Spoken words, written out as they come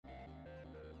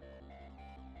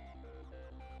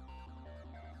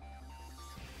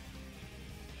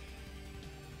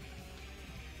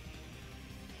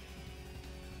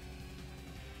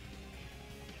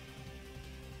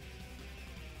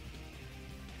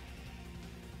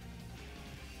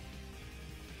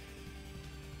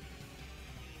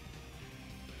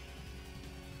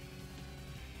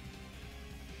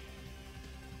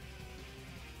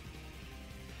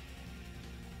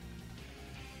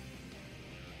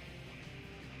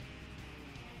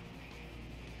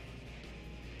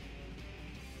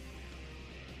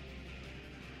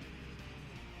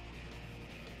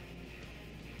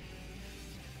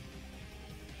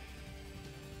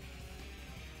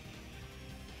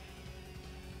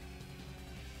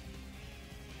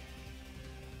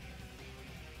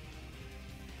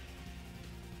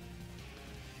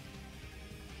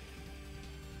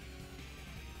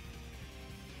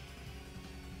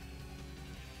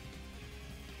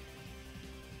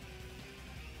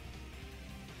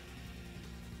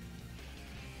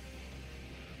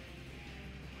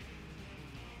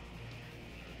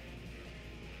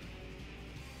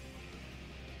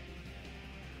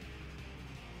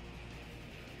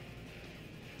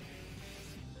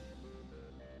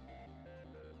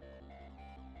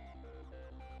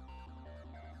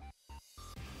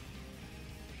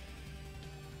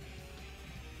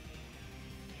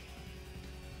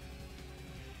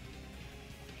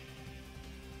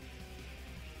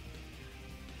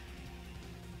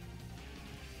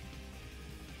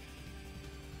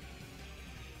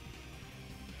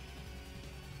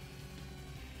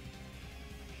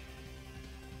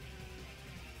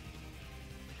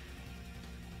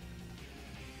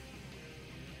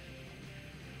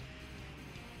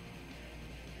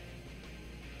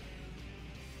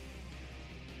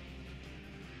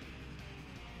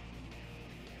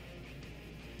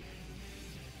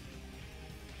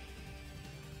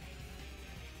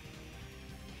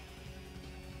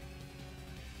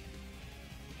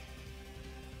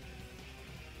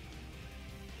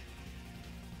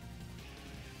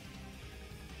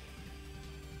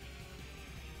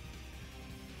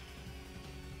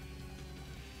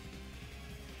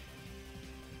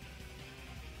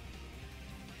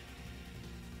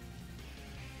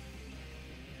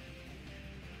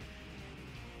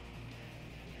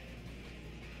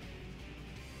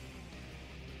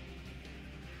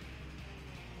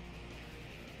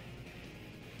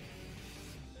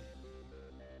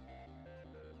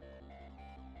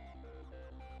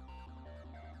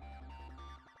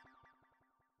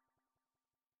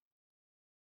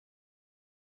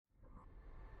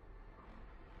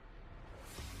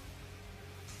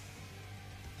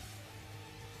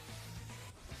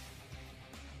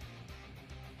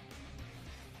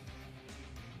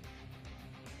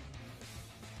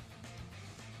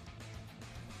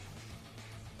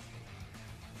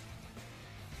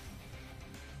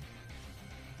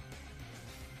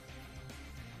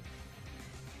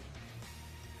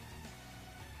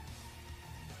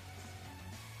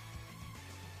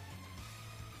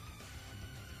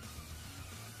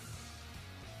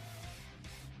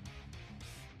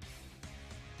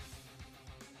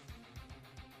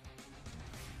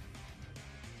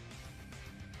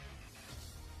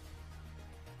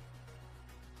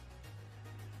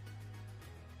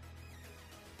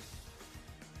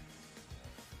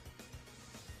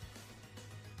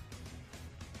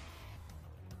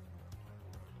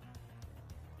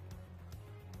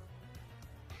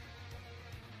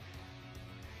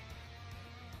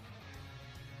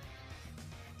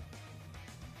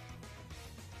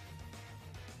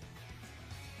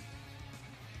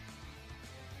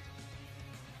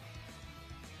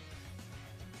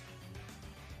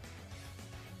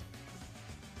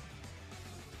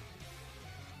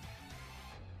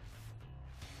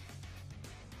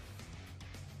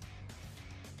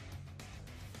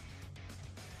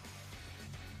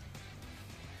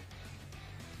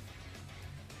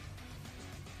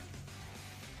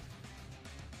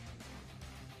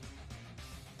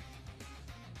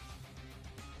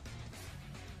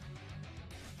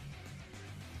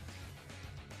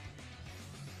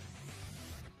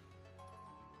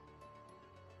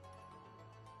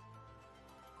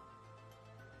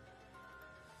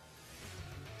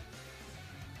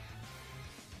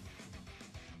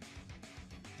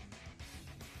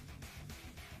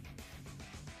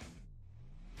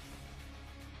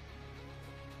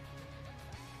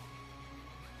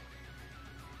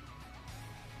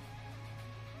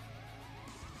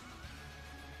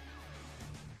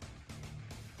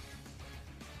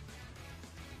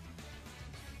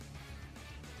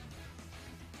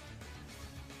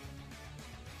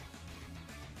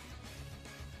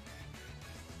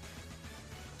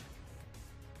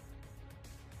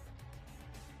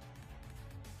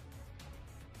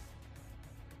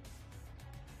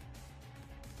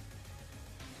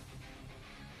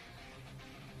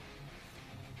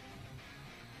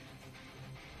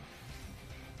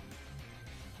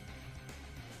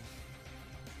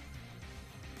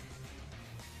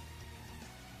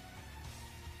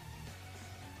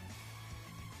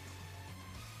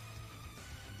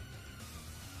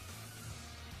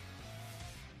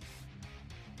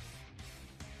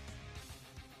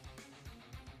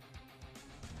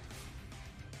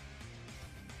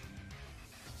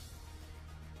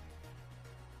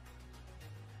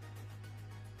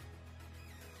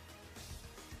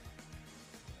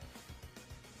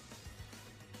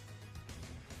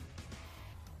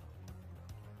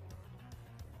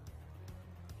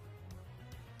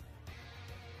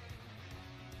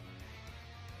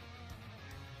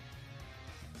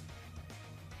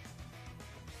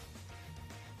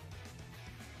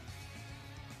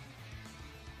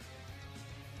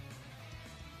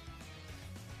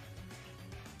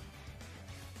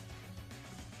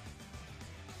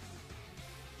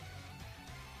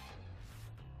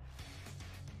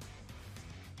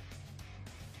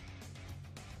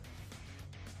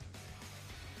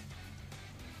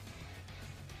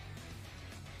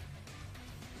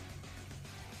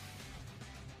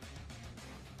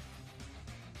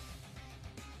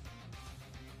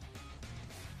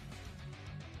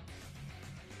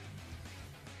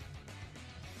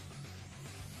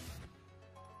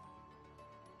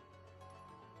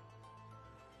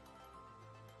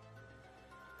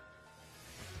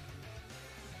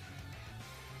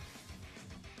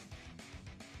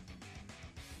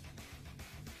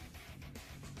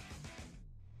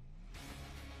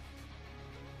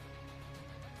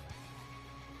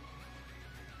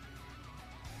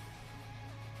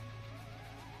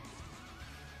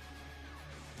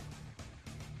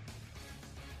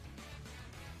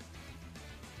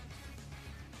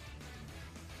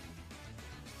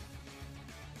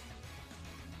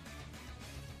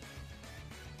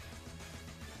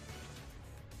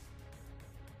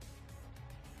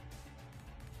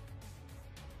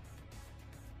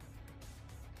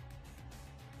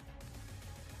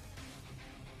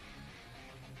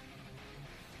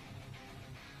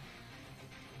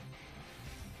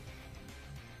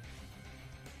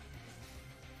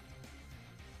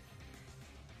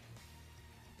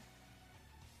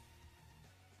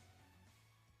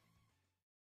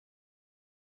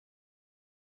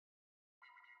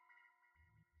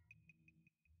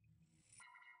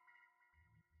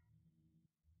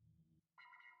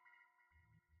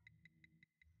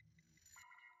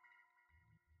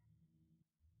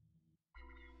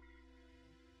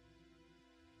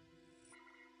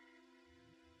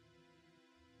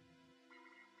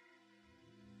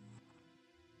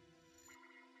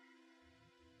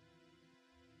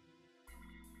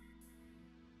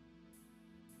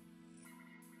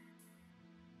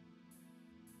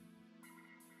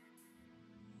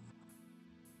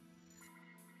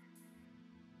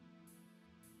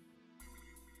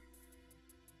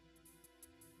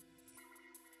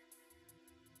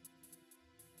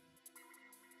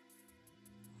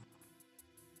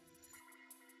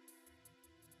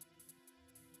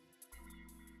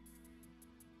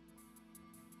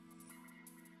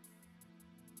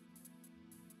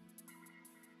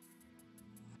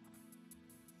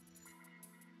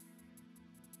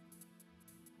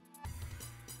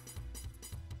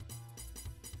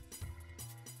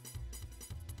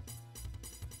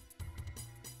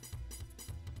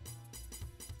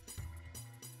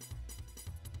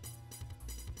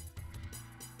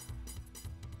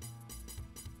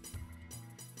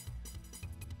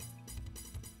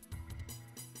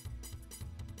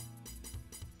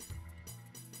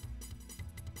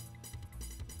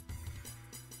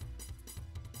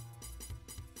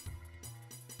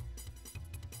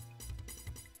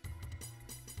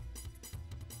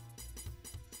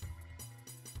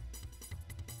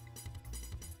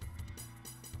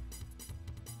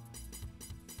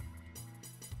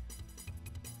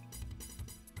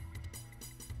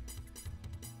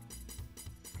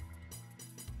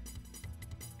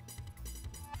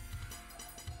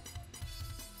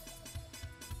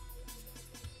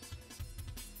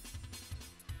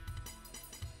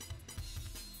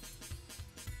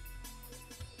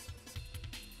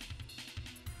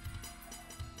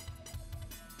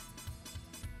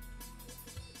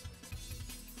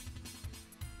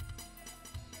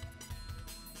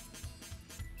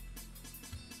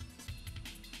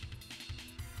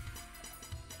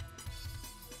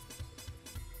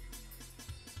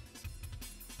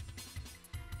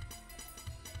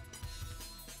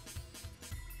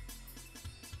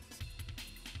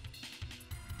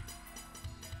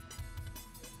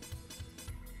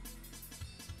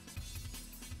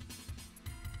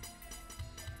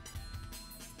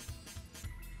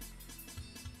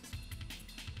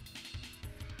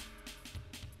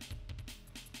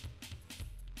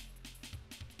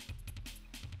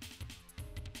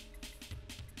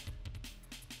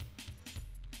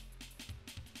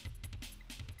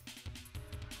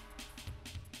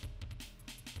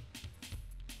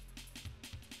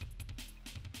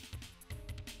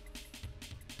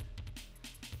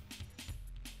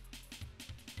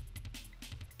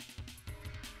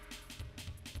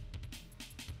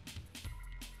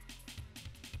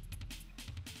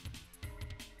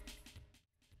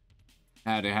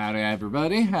Howdy, howdy,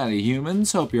 everybody. Howdy,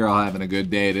 humans. Hope you're all having a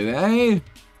good day today.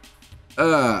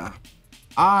 I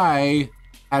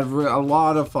had a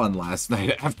lot of fun last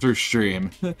night after stream.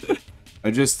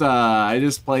 I just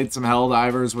played some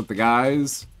Helldivers with the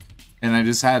guys, and I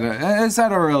just had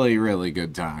a really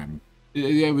good time.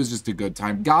 It was just a good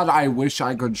time. God, I wish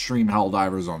I could stream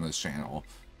Helldivers on this channel.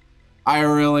 I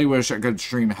really wish I could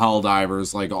stream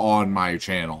Helldivers, like, on my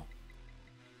channel.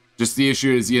 Just the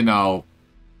issue is, you know,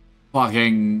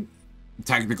 fucking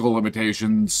technical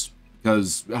limitations,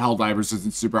 because Helldivers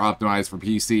isn't super optimized for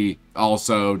PC.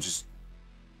 Also, just,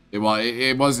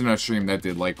 it wasn't a stream that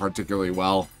did, like, particularly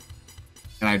well.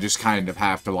 And I just kind of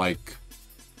have to, like,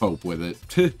 cope with it.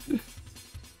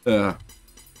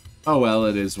 Oh well,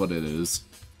 it is what it is.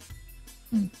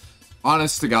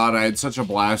 Honest to God, I had such a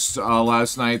blast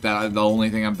last night that the only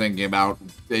thing I'm thinking about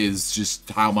is just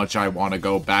how much I want to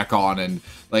go back on, and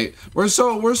like we're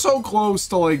so close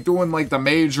to like doing like the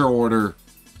major order,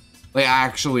 like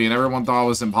actually, and everyone thought it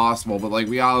was impossible, but like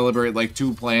we gotta liberate like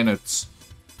 2 planets.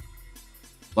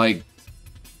 Like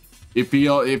it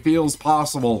feels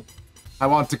possible. I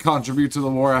want to contribute to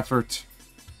the war effort,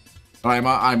 but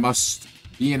I must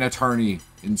be an attorney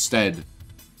instead.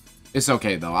 It's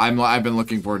okay though. I've been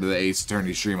looking forward to the Ace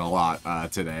Attorney stream a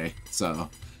lot today, so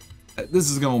this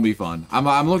is gonna be fun.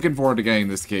 I'm looking forward to getting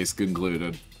this case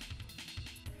concluded.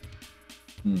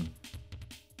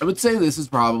 I would say this is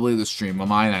probably the stream of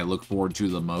mine I look forward to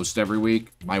the most every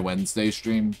week. My Wednesday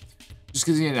stream, just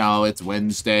because you know it's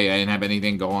Wednesday. I didn't have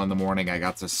anything go on in the morning. I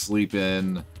got to sleep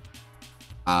in,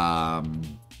 to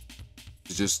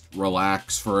just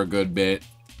relax for a good bit,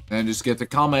 and just get to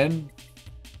come in.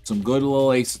 Some good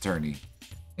little Ace Attorney.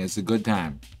 It's a good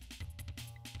time.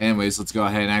 Anyways, let's go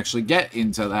ahead and actually get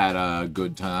into that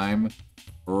good time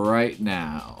right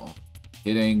now.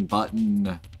 Hitting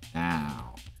button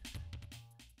now.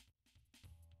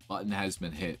 Button has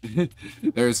been hit.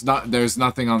 There's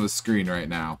nothing on the screen right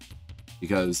now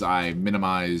because I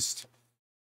minimized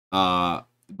my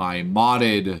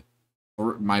modded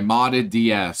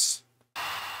DS.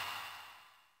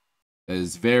 That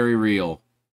is very real.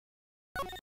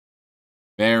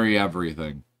 Very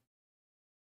everything.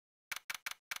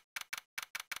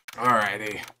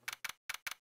 Alrighty.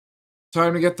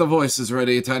 Time to get the voices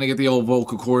ready. Time to get the old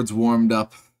vocal cords warmed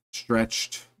up,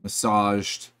 stretched,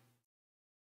 massaged.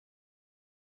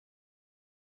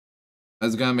 I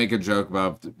was gonna make a joke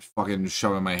about fucking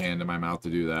shoving my hand in my mouth to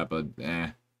do that, but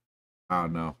I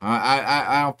don't know.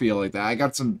 I don't feel like that. I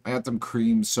got some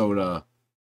cream soda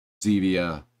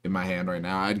Zevia in my hand right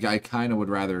now. I kind of would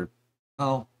rather,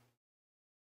 well,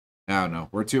 I don't know.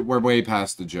 We're way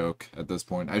past the joke at this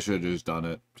point. I should have just done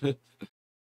it.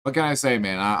 What can I say,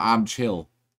 man? I'm chill.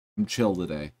 I'm chill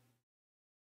today.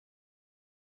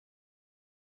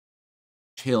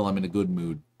 Chill. I'm in a good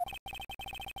mood.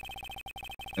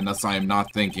 And thus I am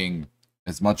not thinking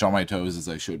as much on my toes as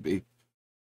I should be.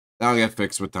 That'll get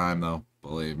fixed with time, though.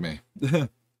 Believe me.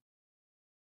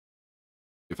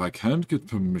 If I can't get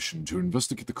permission to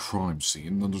investigate the crime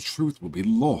scene, then the truth will be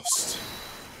lost.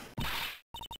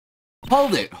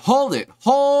 Hold it! Hold it!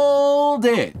 Hold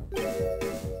it!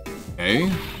 Hey?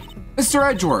 Mr.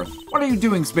 Edgeworth, what are you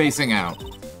doing spacing out?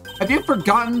 Have you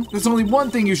forgotten? There's only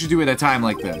one thing you should do at a time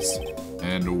like this.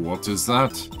 And what is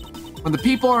that? When the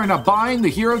people are in a bind, the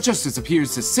hero justice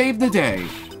appears to save the day.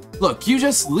 Look, you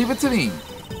just leave it to me.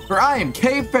 For I am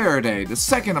Kay Faraday, the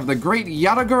second of the great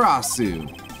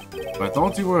Yatagarasu. I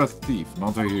thought you were a thief,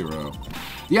 not a hero.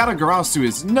 The Yatagarasu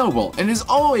is noble and is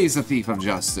always a thief of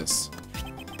justice.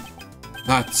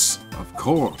 That's, of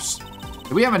course.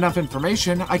 If we have enough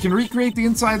information, I can recreate the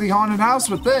inside of the haunted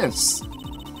house with this.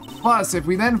 Plus, if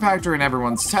we then factor in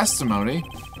everyone's testimony,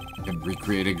 I can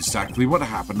recreate exactly what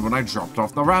happened when I dropped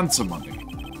off the ransom money.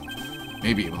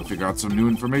 Maybe able to figure out some new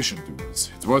information through this.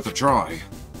 It's worth a try.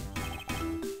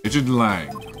 Agent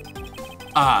Lang.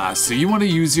 Ah, so you want to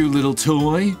use your little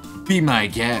toy? Be my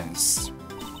guest.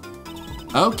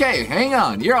 Okay, hang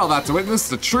on. You're all about to witness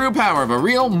the true power of a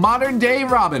real modern-day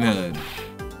Robin Hood.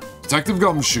 Detective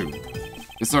Gumshoe,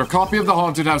 is there a copy of the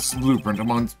haunted house blueprint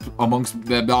among nobody's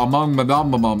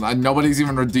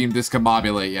even redeemed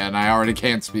discombobulate yet, and I already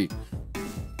can't speak.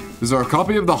 Is there a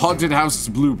copy of the haunted house's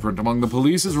blueprint among the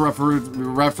police's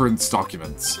reference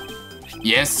documents?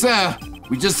 Yes, sir.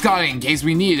 We just got it in case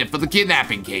we need it for the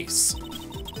kidnapping case.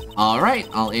 All right,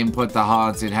 I'll input the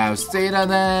haunted house data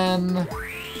then.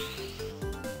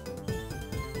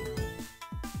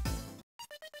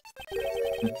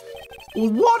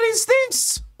 What is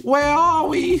this? Where are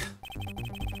we?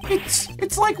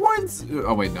 It's like we're in...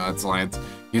 Oh wait, no, it's Lance.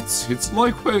 It's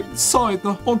like we're inside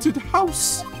the haunted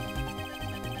house.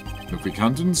 If we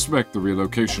can't inspect the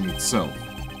relocation itself,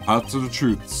 the path to the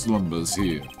truth slumbers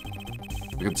here.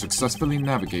 I can successfully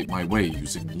navigate my way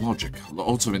using logic, will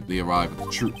ultimately arrive at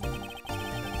the truth.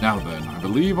 Now then, I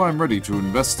believe I'm ready to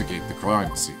investigate the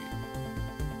crime scene.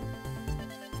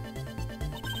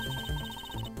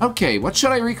 Okay, what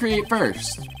should I recreate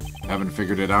first? Haven't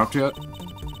figured it out yet?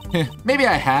 Maybe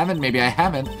I have and maybe I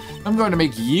haven't. I'm going to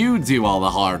make you do all the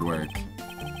hard work.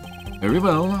 Very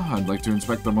well, I'd like to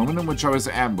inspect the moment in which I was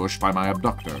ambushed by my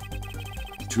abductor.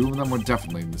 The two of them were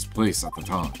definitely in this place at the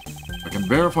time. If I can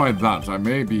verify that,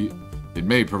 it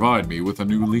may provide me with a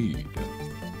new lead.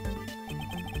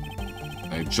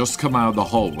 I had just come out of the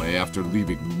hallway after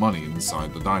leaving money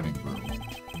inside the dining room.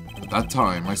 At that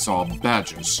time, I saw a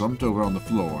badger slumped over on the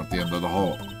floor at the end of the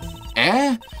hall.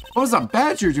 Eh? What was a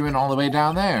badger doing all the way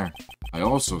down there? I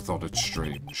also thought it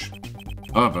strange.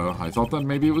 However, I thought that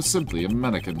maybe it was simply a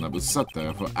mannequin that was set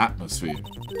there for atmosphere.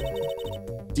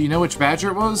 Do you know which badger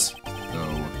it was?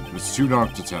 No, it was too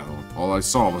dark to tell. All I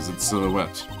saw was its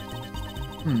silhouette.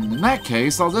 In that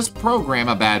case, I'll just program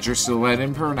a badger silhouette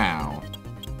in for now.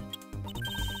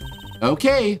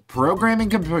 Okay, programming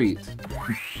complete.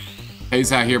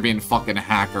 He's out here being fucking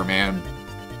hacker, man.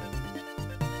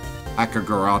 Hacker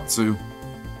Garatsu.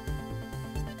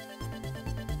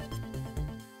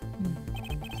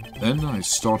 Then I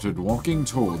started walking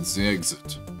towards the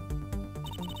exit.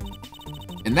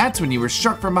 And that's when you were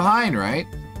struck from behind, right?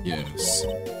 Yes.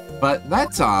 But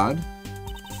that's odd.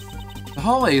 The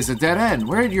hallway is a dead end.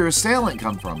 Where did your assailant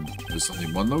come from? There's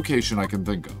only one location I can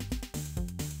think of.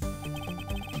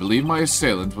 I believe my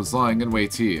assailant was lying in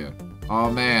wait here.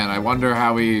 Oh man, I wonder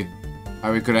how we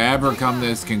could ever come to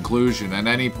this conclusion at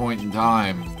any point in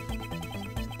time.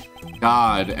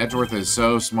 God, Edgeworth is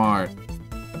so smart.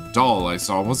 The doll I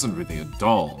saw wasn't really a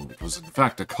doll. It was in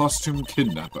fact a costume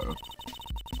kidnapper.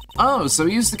 Oh, so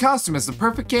he used the costume as the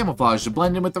perfect camouflage to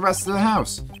blend in with the rest of the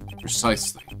house.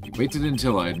 Precisely. He waited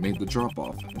until I had made the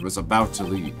drop-off and was about to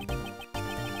leave.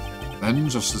 Then,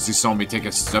 just as he saw me take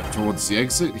a step towards the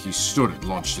exit, he stood and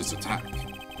launched his attack.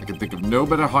 I can think of no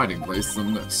better hiding place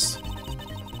than this.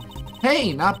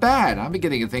 Hey, not bad. I'm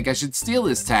beginning to think I should steal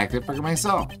this tactic for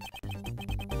myself.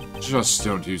 Just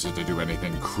don't use it to do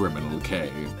anything criminal,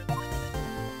 Kay.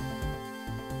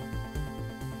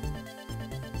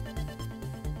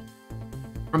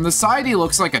 From the side, he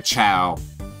looks like a chow.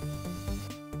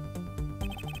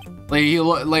 Like,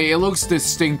 it looks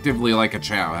distinctively like a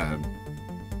chow head.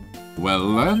 Well,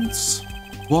 Lance?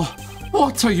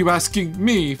 What are you asking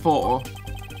me for?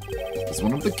 As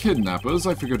one of the kidnappers,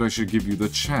 I figured I should give you the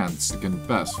chance to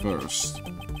confess first.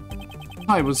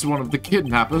 I was one of the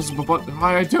kidnappers, but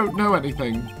I don't know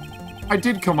anything. I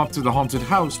did come up to the haunted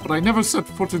house, but I never set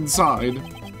foot inside.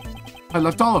 I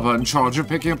left Oliver in charge of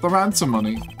picking up the ransom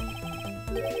money.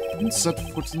 And set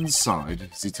foot inside?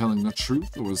 Is he telling the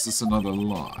truth, or is this another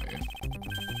lie?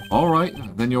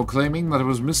 Alright, then you're claiming that it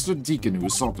was Mr. Deacon who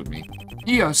assaulted me.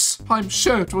 Yes, I'm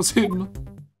sure it was him.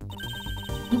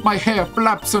 My hair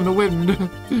flaps in the wind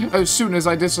as soon as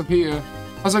I disappear.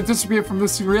 As I disappear from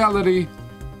this reality.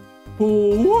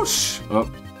 Whoosh!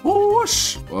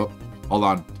 Whoosh! Oh, hold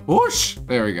on. Whoosh!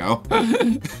 There we go.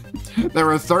 There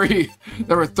were 30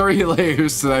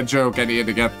 layers to that joke I needed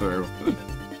to get through.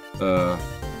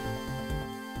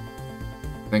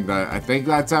 I think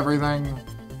that's everything.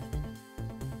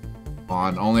 Come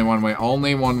on, only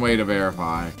one way to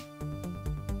verify.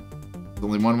 There's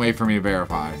only one way for me to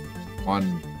verify.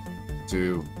 1,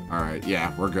 2, alright,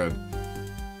 yeah, we're good.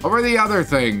 What were the other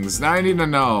things? Now I need to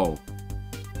know.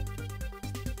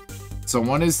 So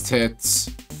one is TITS,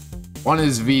 one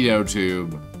is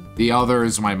Vtube, the other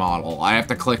is my model. I have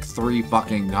to click 3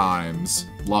 fucking times.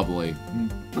 Lovely.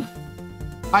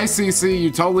 Hi CC,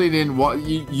 you totally didn't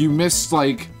you missed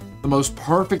like the most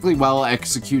perfectly well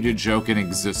executed joke in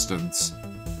existence.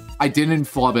 I didn't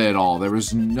flub it at all. There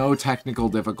was no technical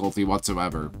difficulty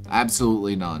whatsoever.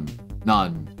 Absolutely none.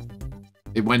 None.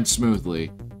 It went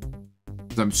smoothly.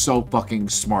 I'm so fucking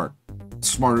smart.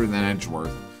 Smarter than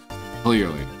Edgeworth.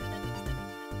 Clearly.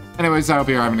 Anyways, I hope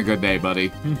you're having a good day,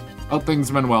 buddy. Hope things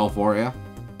have been well for you.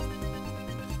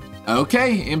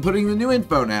 Okay, inputting the new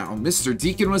info now. Mr.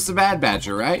 Deacon was the Bad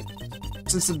Badger, right?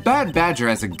 Since the Bad Badger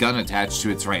has a gun attached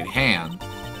to its right hand,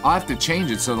 I'll have to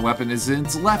change it so the weapon is in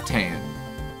its left hand.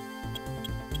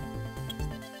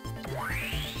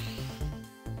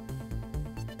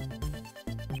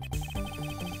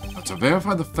 Now, to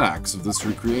verify the facts of this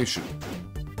recreation,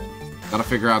 gotta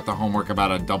figure out the homework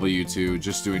about a W-2,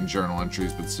 just doing journal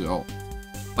entries, but still.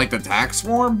 Like the tax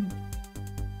form?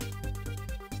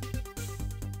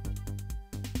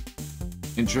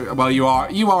 Well, you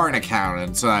are an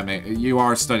accountant, so you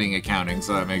are studying accounting,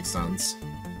 so that makes sense.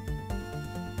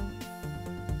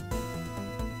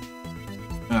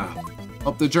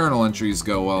 Hope the journal entries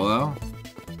go well, though.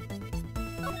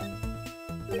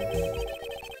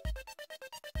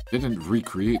 Didn't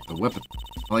recreate the weapon.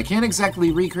 Well, I can't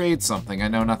exactly recreate something I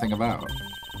know nothing about.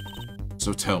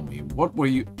 So tell me, what were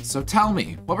you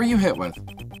hit with?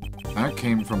 That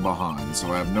came from behind,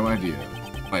 so I have no idea.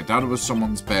 But I doubt it was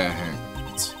someone's bare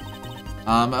hands.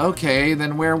 Okay,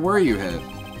 then where were you hit?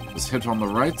 I was hit on the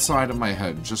right side of my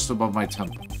head, just above my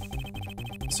temple.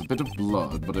 It's a bit of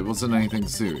blood, but it wasn't anything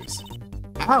serious.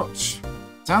 Ouch!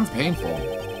 Sounds painful.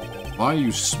 Why are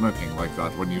you smirking like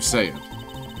that when you say it?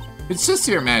 It's just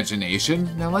your imagination.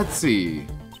 Now let's see.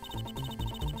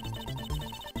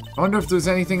 I wonder if there's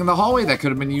anything in the hallway that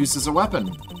could have been used as a weapon.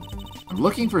 I'm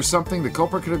looking for something the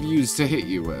culprit could have used to hit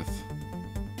you with.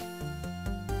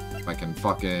 If I can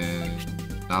fucking...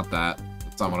 Not that.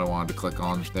 That's not what I wanted to click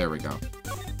on. There we go.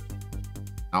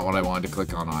 Not what I wanted to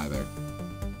click on either.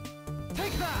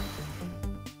 Take that!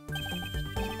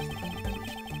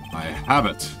 I have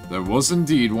it. There was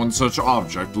indeed one such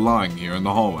object lying here in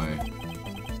the hallway.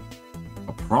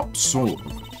 A prop sword.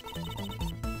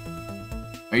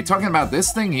 Are you talking about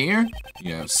this thing here?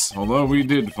 Yes, although we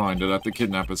did find it at the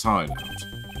kidnapper's hideout.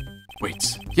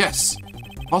 Wait, yes!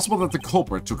 Possible that the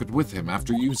culprit took it with him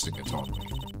after using it on me.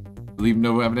 Leave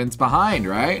no evidence behind,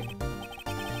 right?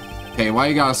 Hey, why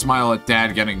you gotta smile at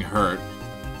Dad getting hurt?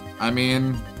 I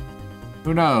mean,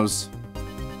 who knows?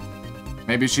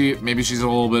 Maybe she's a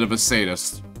little bit of a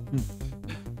sadist.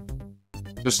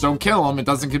 Just don't kill him, it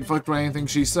doesn't conflict with anything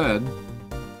she said.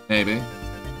 Maybe.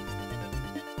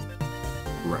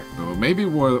 Correct, though it may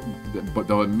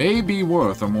be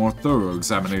worth a more thorough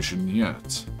examination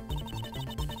yet.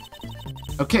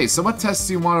 Okay, so what tests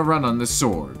do you want to run on this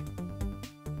sword?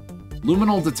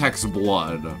 Luminol detects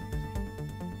blood.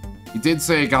 He did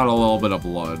say it got a little bit of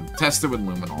blood. Test it with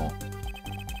Luminol.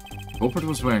 Culprit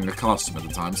was wearing a costume at the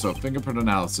time, so fingerprint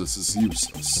analysis is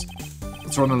useless.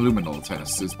 Let's run a Luminol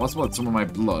test. It's possible that some of my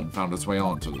blood found its way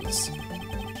onto this.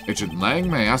 Agent Lang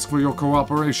may ask for your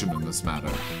cooperation in this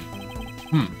matter.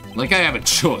 Like I have a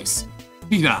choice.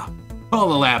 Pina, call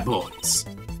the lab boys.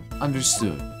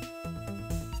 Understood.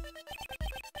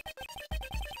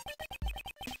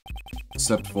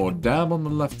 Except for a dab on the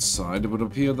left side, it would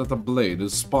appear that the blade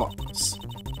is spotless.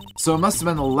 So it must have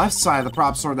been the left side of the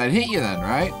prop sword that hit you then,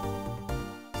 right?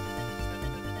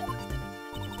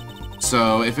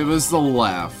 So if it was the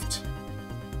left,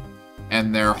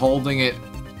 and they're holding it...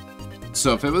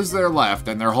 So if it was their left,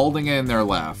 and they're holding it in their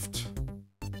left,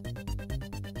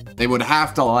 they would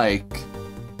have to, like,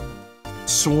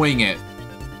 swing it.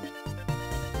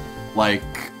 Like,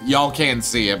 y'all can't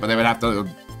see it, but they would have to...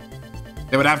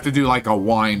 They would have to do, like, a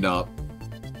wind-up.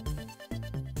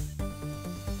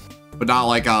 But not,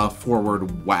 like, a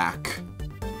forward whack.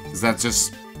 Because that's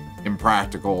just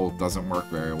impractical. Doesn't work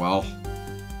very well.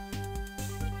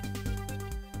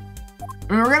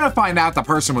 I mean, we're gonna find out the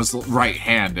person was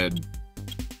right-handed.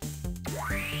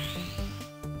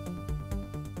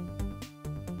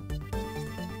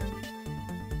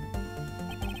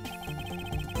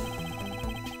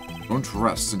 Don't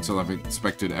rest until I've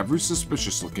inspected every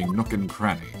suspicious-looking nook and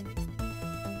cranny.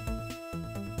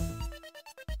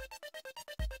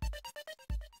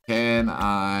 Can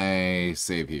I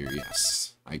save here?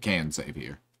 Yes, I can save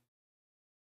here.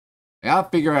 I gotta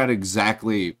figure out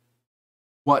exactly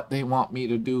what they want me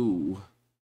to do.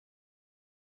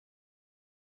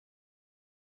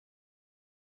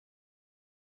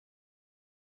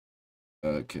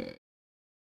 Okay.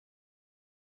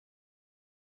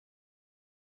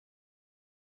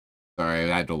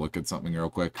 Sorry, I had to look at something real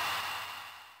quick.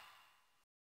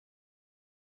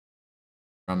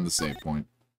 From the save point.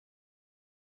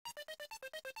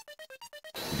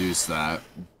 Reduce that.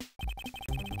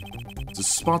 Is the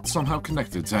spot somehow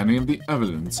connected to any of the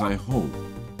evidence I hold?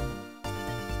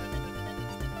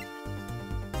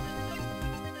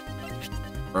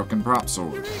 Broken prop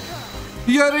sword.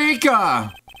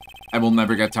 Eureka! I will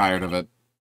never get tired of it.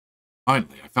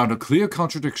 Finally, I found a clear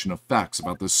contradiction of facts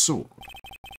about this sword.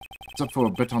 Except for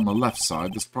a bit on the left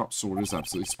side, this prop sword is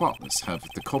absolutely spotless. However,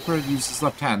 if the culprit used his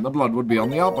left hand, the blood would be on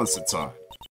the opposite side.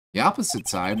 The opposite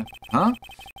side? Huh?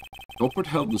 The culprit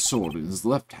held the sword in his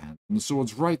left hand, and the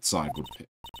sword's right side would pit.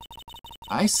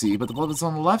 I see, but the blood is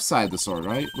on the left side of the sword,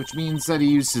 right? Which means that he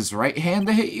used his right hand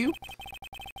to hit you?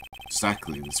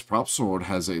 Exactly. This prop sword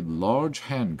has a large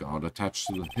handguard attached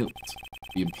to the hilt.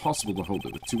 It'd be impossible to hold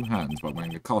it with two hands by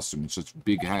wearing a costume with such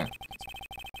big hands.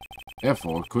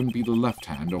 Therefore, it couldn't be the left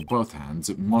hand or both hands,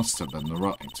 it must have been the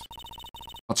right.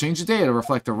 I'll change the data to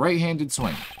reflect a right-handed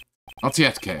swing. Not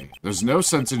yet, Kay. There's no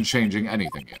sense in changing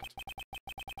anything yet.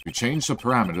 If you change the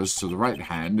parameters to the right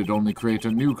hand, it'd only create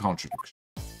a new contradiction.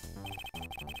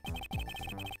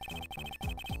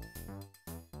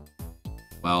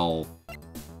 Well,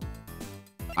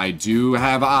 I do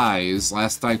have eyes,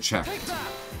 last I checked.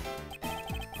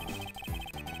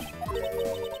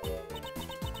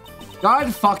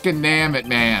 God fucking damn it,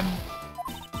 man.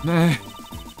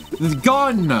 The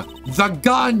gun! The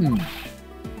gun!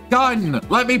 Gun!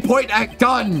 Let me point at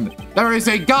gun! There is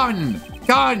a gun!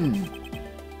 Gun!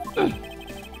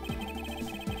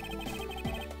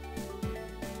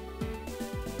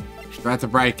 Try to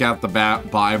break out the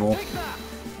Bible.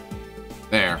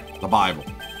 There, the Bible.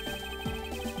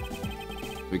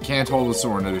 We can't hold a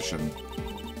sword edition.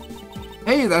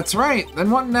 Hey, that's right.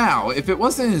 Then what now? If it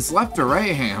wasn't his left or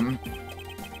right hand,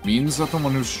 means that the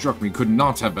one who struck me could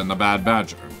not have been the bad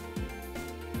badger.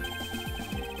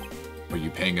 Are you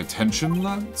paying attention,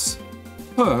 lads?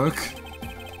 Perk,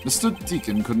 Mr.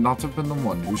 Deacon could not have been the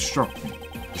one who struck me,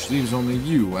 which leaves only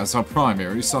you as our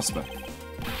primary suspect.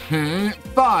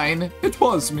 Fine, it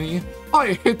was me.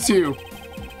 I hit you.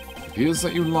 It appears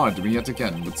that you lied to me yet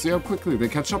again, but see how quickly they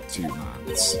catch up to you,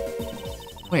 Lance.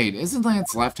 Wait, isn't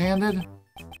Lance left-handed?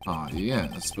 Ah,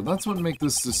 yes, but that's what makes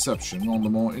this deception all the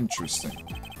more interesting.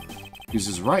 Use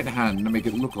his right hand to make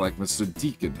it look like Mr.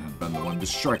 Deacon had been the one to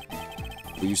strike me.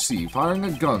 But you see, firing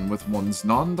a gun with one's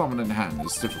non-dominant hand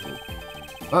is difficult.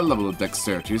 That level of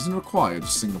dexterity isn't required to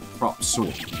swing a prop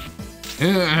sword.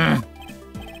 Hey,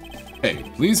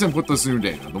 please input this new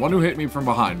data. The one who hit me from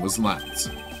behind was Lance.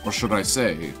 Or should I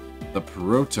say, the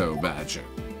proto-badger.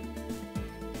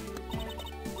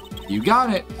 You got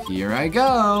it. Here I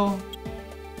go.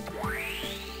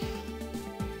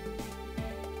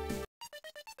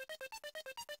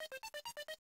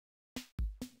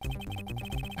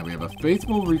 And we have a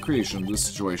faithful recreation of the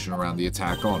situation around the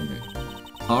attack on me.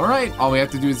 Alright, all we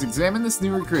have to do is examine this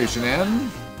new recreation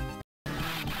and...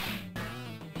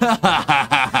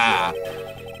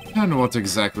 And what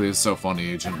exactly is so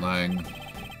funny, Agent Lang?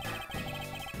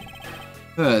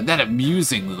 That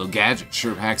amusing little gadget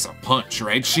sure packs a punch,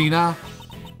 right, Sheena?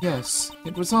 Yes,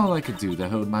 it was all I could do to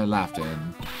hold my laughter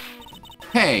in.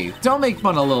 Hey, don't make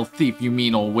fun of little thief, you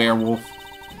mean old werewolf.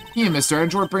 He and Mr.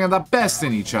 Edgeworth bring out the best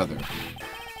in each other.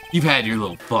 You've had your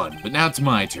little fun, but now it's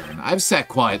my turn. I've sat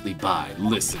quietly by,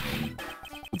 listening.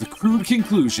 But the crude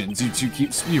conclusions you two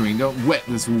keep spewing don't whet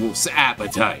this wolf's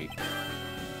appetite.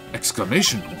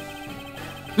 Exclamation point.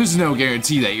 There's no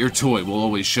guarantee that your toy will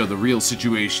always show the real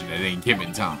situation at any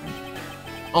given time.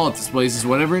 All it displays is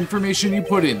whatever information you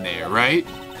put in there, right?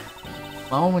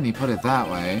 Well, when you put it that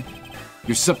way,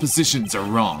 your suppositions are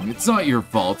wrong. It's not your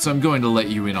fault, so I'm going to let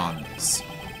you in on this.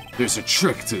 There's a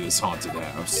trick to this haunted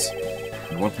house.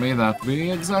 And what may that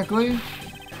be, exactly?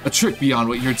 A trick beyond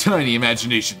what your tiny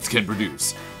imaginations can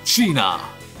produce. Sheena!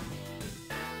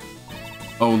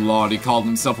 Oh lord, he called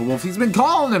himself a wolf. He's been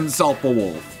calling himself a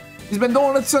wolf. He's been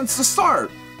doing it since the start.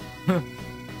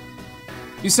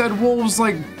 He said wolves,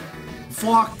 like,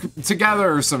 flock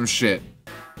together or some shit.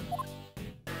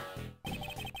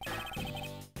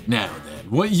 Now then,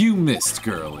 what you missed,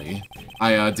 girly.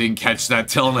 I didn't catch that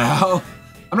till now.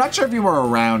 I'm not sure if you were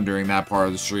around during that part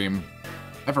of the stream.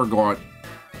 I forgot.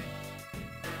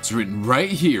 It's written right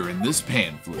here in this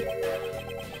pamphlet.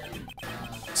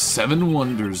 7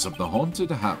 Wonders of the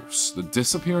Haunted House, the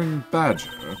Disappearing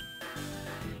Badger.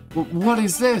 What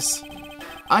is this?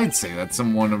 I'd say that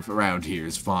someone around here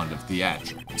is fond of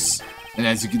theatrics. And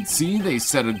as you can see, they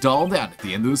set a doll down at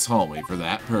the end of this hallway for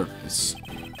that purpose.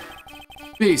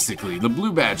 Basically, the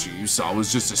blue badger you saw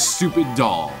was just a stupid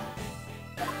doll.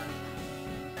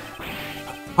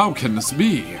 How can this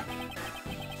be?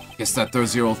 Guess that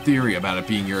throws your old theory about it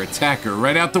being your attacker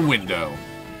right out the window.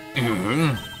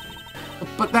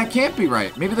 But that can't be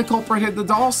right. Maybe the culprit hid the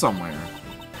doll somewhere.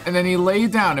 And then he lay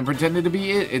down and pretended to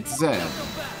be it said.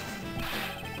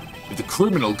 If the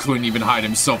criminal couldn't even hide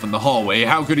himself in the hallway,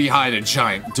 how could he hide a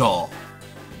giant doll?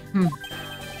 Do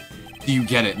you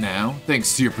get it now?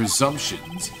 Thanks to your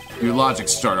presumptions. Your logic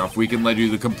start off weak and led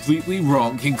you to the completely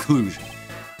wrong conclusion.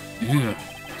 Now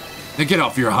get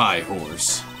off your high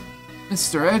horse.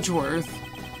 Mr. Edgeworth.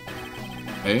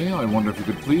 Hey, I wonder if you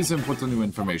could please input the new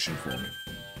information for me.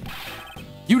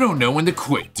 You don't know when to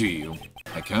quit, do you?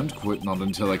 I can't quit not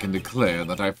until I can declare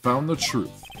that I've found the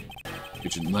truth.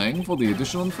 Agent Lang, for the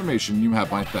additional information, you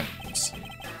have my thanks.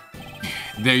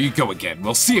 There you go again.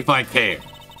 We'll see if I care.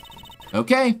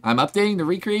 Okay, I'm updating the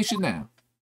recreation now.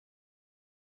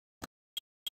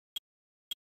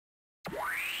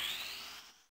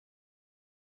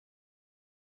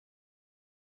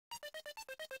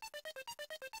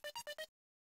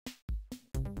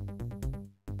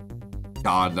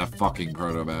 God, that fucking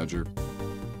proto badger.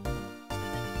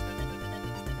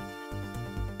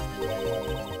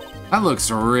 That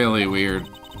looks really weird.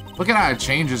 Look at how it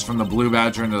changes from the blue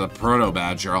badger into the proto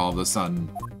badger all of a sudden.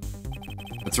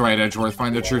 That's right, Edgeworth.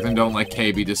 Find the truth and don't let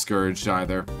Kay be discouraged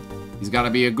either. He's gotta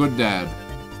be a good dad.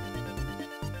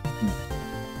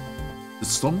 The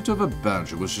stump of a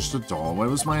badger was just a doll. Where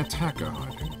was my attacker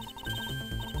hiding?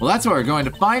 Well, that's what we're going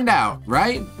to find out,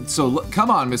 right? So,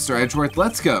 come on, Mr. Edgeworth,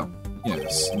 let's go.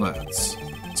 Yes, let's.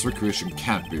 This recreation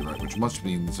can't be right, which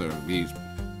means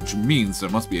there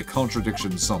must be a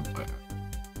contradiction somewhere.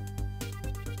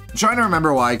 I'm trying to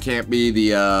remember why it can't be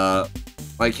the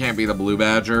blue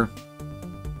badger.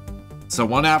 So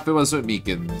one outfit was with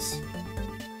Meekins.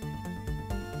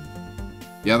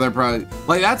 The other probably,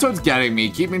 like, that's what's getting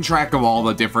me, keeping track of all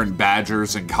the different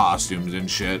badgers and costumes and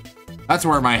shit. That's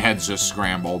where my head's just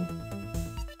scrambled.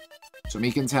 So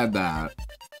Meekins had that.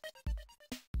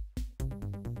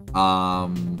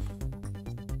 Trying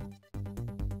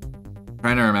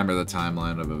to remember the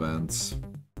timeline of events.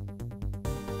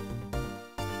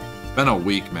 Been a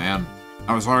week, man.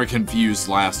 I was already confused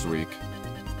last week.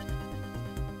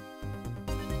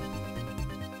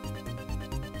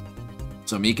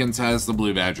 So Meekins has the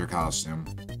blue badger costume.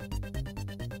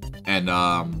 And,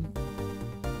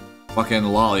 fucking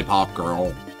Lollipop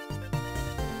Girl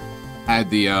had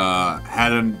the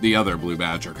other blue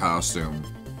badger costume.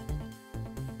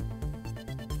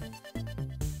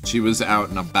 She was out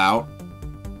and about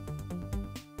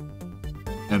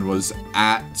and was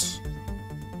at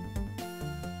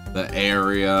the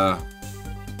area.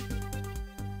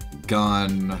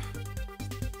 Gun. I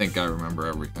think I remember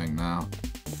everything now.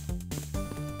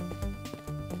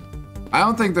 I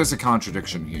don't think there's a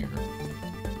contradiction here.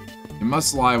 It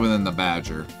must lie within the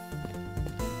badger.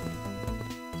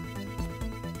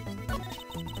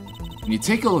 When you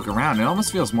take a look around, it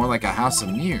almost feels more like a house of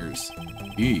mirrors.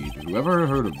 Indeed, who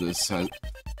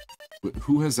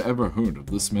has ever heard of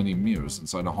this many mirrors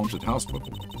inside a haunted house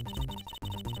before?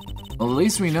 Well, at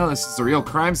least we know this is a real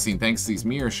crime scene thanks to these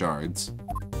mirror shards.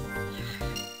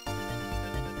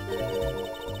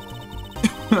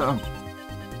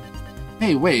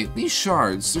 Hey, wait, these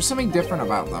shards, there's something different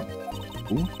about them.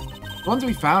 Ooh. The ones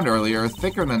we found earlier are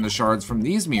thicker than the shards from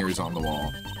these mirrors on the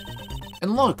wall.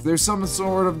 And look, there's some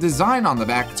sort of design on the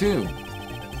back, too.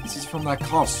 This is from that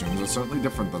costume, they're certainly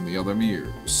different than the other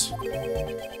mirrors.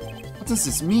 What does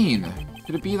this mean?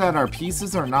 Could it be that our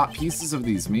pieces are not pieces of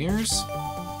these mirrors?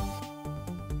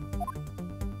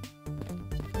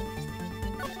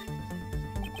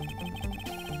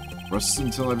 Rest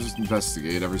until I just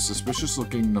investigate every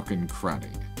suspicious-looking nook and cranny.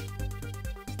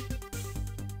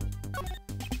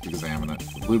 Examine it.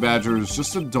 The blue badger is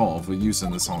just a doll for use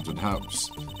in this haunted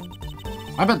house.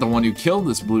 I bet the one who killed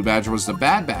this blue badger was the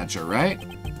bad badger, right?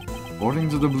 According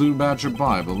to the Blue Badger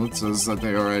Bible, it says that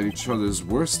they are each other's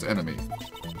worst enemy.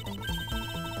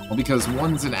 Well, because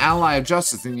one's an ally of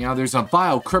justice and the other's a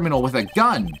vile criminal with a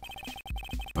gun.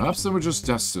 Perhaps they were just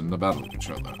destined to battle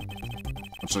each other.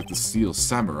 Much like the steel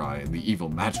samurai and the evil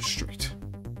magistrate.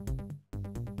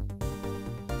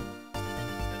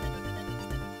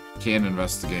 Can't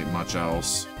investigate much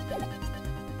else.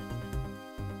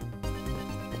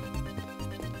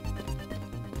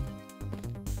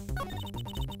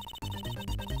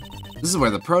 This is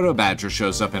where the Proto Badger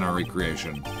shows up in our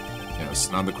recreation.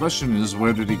 Yes, now the question is,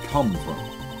 where did he come from?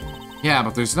 Yeah,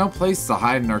 but there's no place to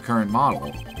hide in our current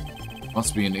model.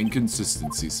 Must be an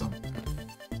inconsistency somewhere.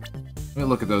 Let me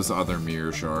look at those other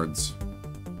mirror shards.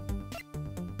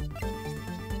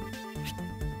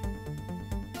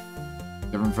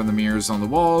 Different from the mirrors on the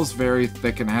walls, very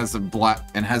thick and has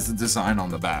the design on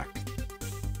the back.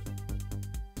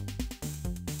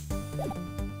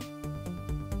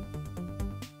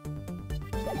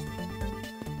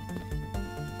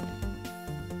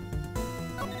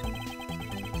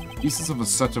 Pieces of a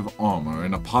set of armor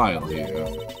in a pile here.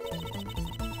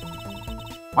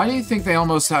 Why do you think they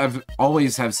always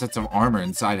have sets of armor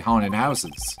inside haunted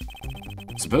houses?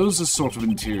 Suppose this sort of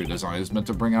interior design is meant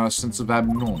to bring out a sense of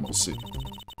abnormalcy.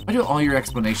 Why do all your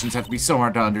explanations have to be so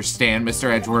hard to understand, Mr.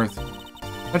 Edgeworth?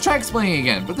 Now try explaining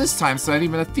again, but this time so that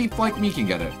even a thief like me can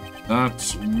get it.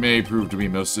 That may prove to be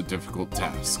most a difficult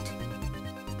task.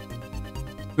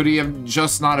 Could he have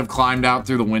just not have climbed out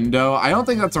through the window? I don't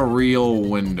think that's a real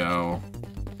window.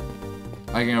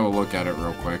 I can have a look at it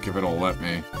real quick if it'll let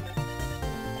me.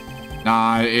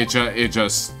 Nah, it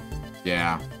just,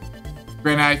 yeah.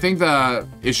 Granted, I think the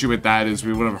issue with that is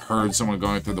we would have heard someone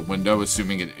going through the window,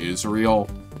 assuming it is real.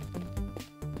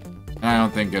 And I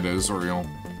don't think it is real.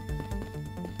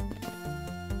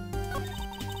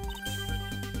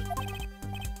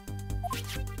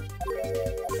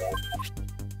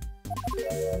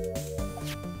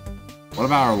 What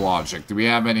about our logic? Do we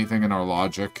have anything in our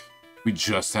logic? We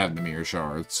just have the mirror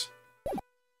shards.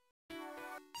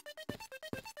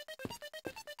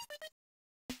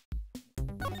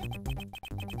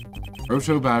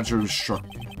 Proto Badger struck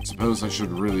me. I suppose I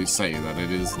should really say that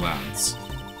it is Lance.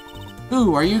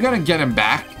 Ooh, are you gonna get him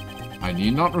back? I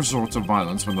need not resort to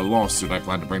violence when the lawsuit I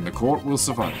plan to bring to court will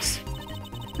suffice.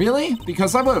 Really?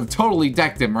 Because I would have totally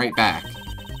decked him right back.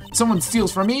 Someone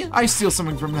steals from me, I steal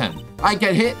something from them. I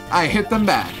get hit, I hit them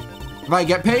back. If I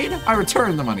get paid, I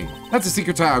return the money. That's a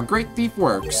secret to how a great thief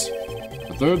works.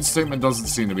 The third statement doesn't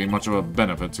seem to be much of a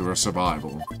benefit to her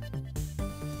survival.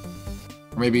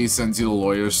 Or maybe he sends you to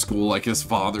lawyer's school like his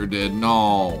father did.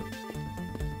 No.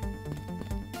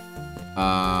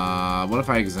 What if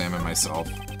I examine myself?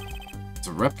 It's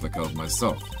a replica of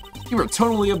myself. You were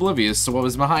totally oblivious to what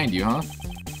was behind you, huh?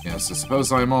 Yes, I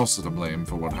suppose I am also to blame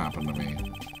for what happened to me.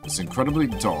 It's incredibly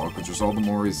dark, which is all the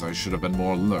more reason I should have been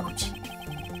more alert.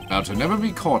 Now to never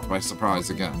be caught by surprise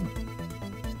again.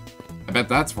 I bet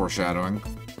that's foreshadowing.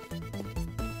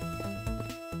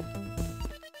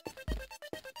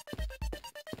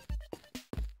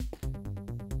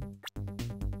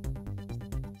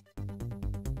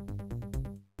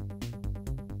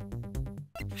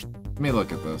 Let me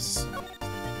look at this.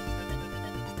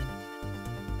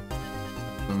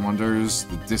 The Wonders,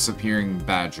 the Disappearing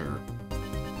Badger.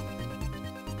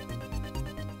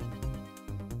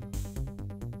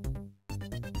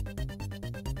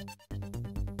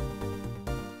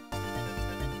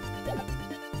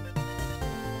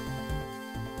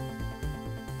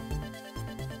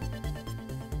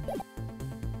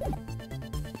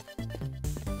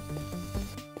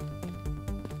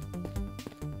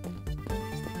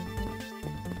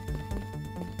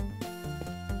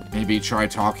 Maybe try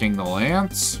talking to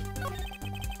Lance?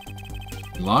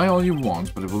 Lie all you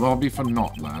want, but it will all be for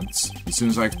naught, Lance. As soon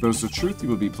as I expose the truth, you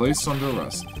will be placed under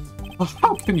arrest. Oh,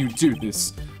 how can you do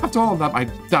this? After all that my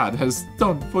dad has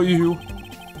done for you.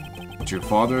 What your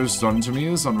father has done to me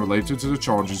is unrelated to the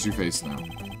charges you face now.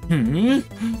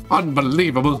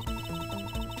 Unbelievable.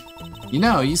 You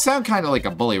know, you sound kind of like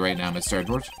a bully right now, Mr.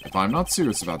 Edward. If I'm not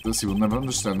serious about this, he will never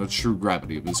understand the true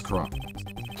gravity of his crime.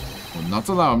 I will not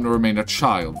allow him to remain a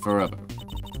child forever.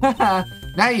 Haha,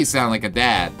 now you sound like a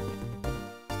dad.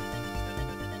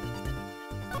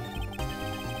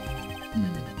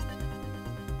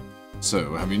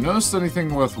 So, have you noticed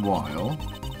anything worthwhile?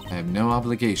 I have no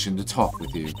obligation to talk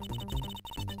with you.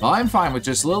 Well, I'm fine with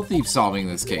just Little Thief solving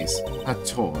this case. A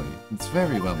toy. It's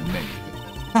very well made.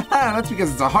 Haha, that's because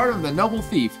it's the heart of the noble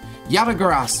thief,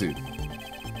 Yatagarasu.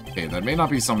 Okay, that may not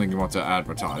be something you want to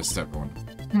advertise to everyone.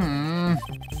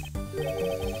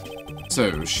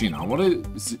 So, Sheena,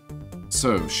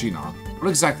 what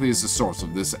exactly is the source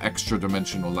of this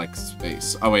extra-dimensional-like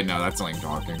space? Oh wait, no, that's Link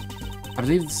talking. I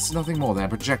believe this is nothing more than a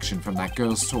projection from that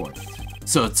girl's toy.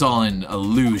 So it's all an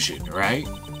illusion, right?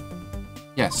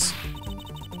 Yes.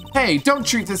 Hey, don't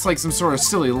treat this like some sort of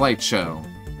silly light show.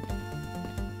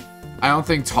 I don't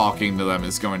think talking to them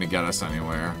is going to get us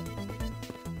anywhere.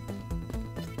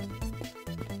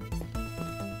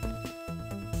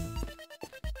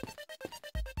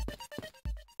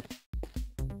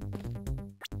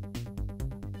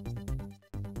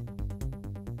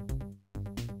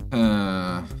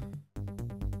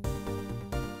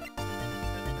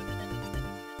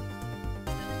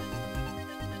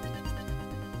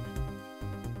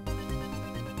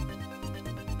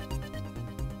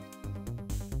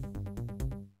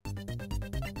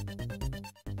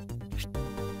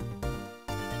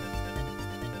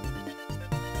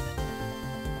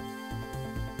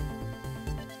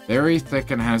 Very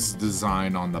thick and has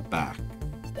design on the back.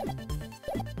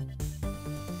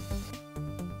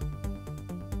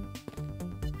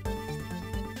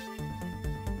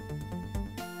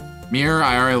 Mirror,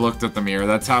 I already looked at the mirror.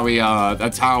 That's how we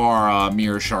that's how our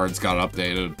mirror shards got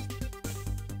updated.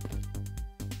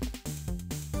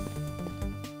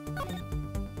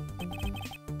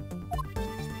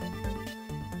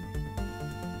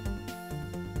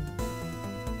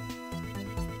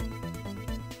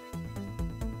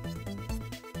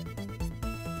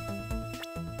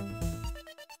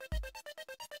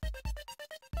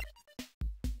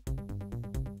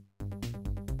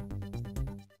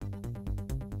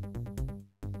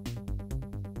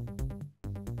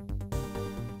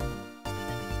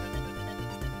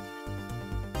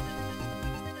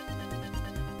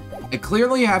 I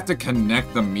clearly have to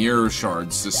connect the mirror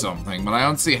shards to something, but I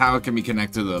don't see how it can be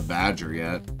connected to the Badger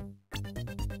yet.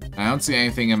 I don't see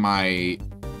anything in my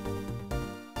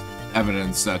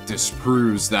evidence that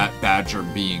disproves that Badger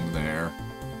being there.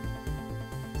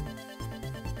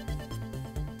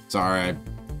 Sorry, I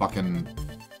fucking...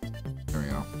 There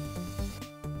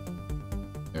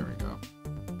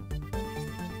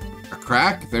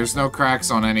crack? There's no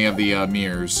cracks on any of the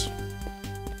mirrors.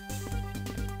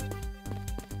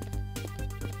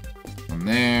 None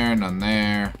there, none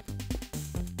there.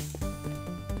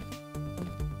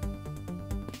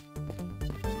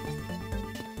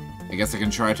 I guess I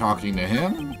can try talking to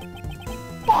him.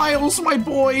 Miles, my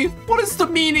boy, what is the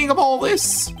meaning of all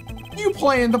this? You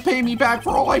plan to pay me back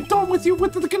for all I've done with you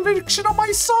with the conviction of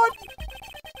my son?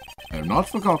 I have not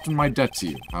forgotten my debt to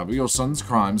you. However, your son's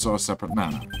crimes are a separate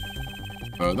matter.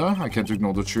 Further, I can't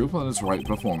ignore the truth when it's right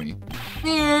before me.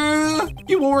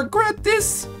 You will regret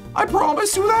this. I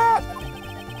promise you that.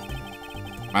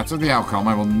 No matter the outcome,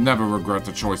 I will never regret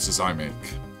the choices I make.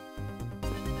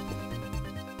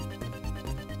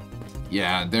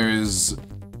 Yeah, this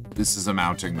is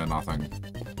amounting to nothing.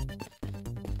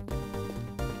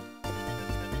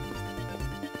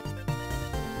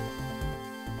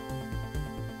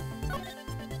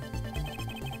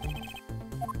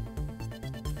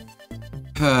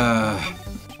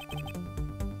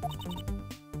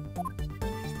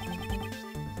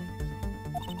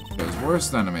 His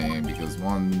worst enemy, because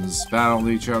one's battled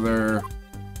each other.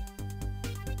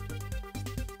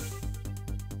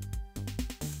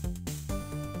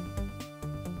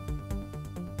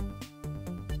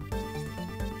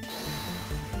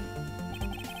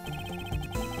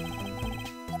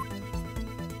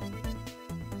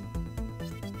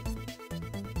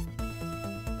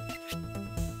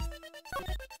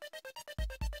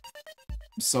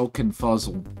 So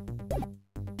confuzzled.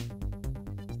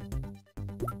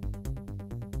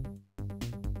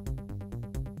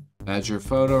 Badger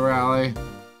photo rally.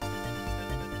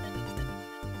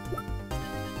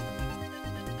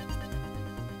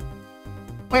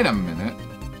 Wait a minute.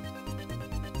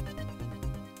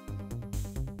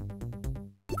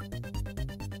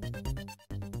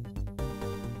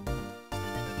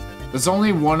 There's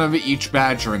only one of each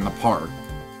badger in the park.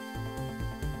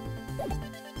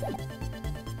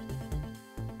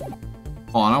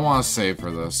 Hold on, I want to save for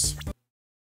this.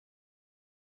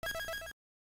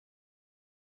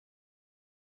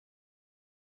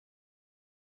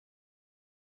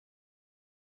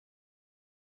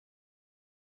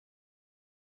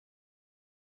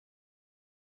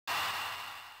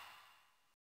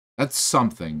 That's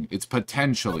something. It's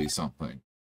potentially something.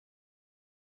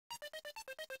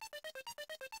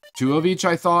 2 of each,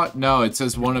 I thought? No, it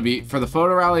says 1 of each. For the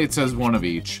photo rally, it says 1 of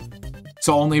each.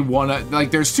 So only one,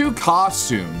 like, there's 2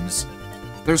 costumes.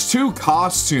 There's 2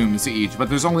 costumes each, but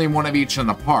there's only 1 of each in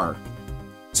the park.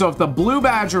 So if the blue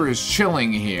badger is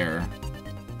chilling here,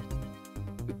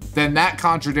 then that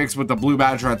contradicts with the blue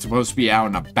badger that's supposed to be out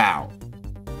and about.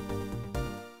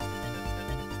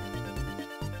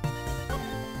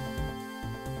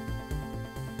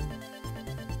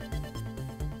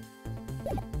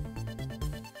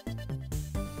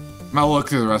 I'm gonna look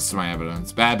through the rest of my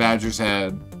evidence. Bad Badger's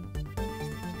head.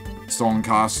 Stolen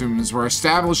costumes. We're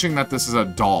establishing that this is a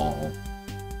doll.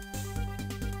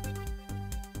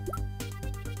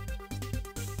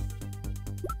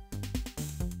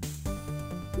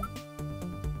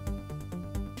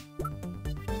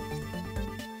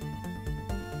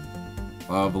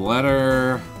 Love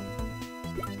letter.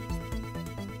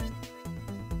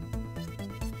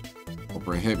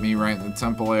 Oprah hit me right in the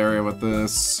temple area with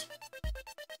this.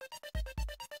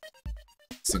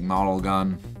 Model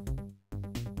gun.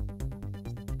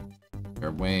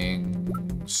 Their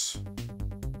wings.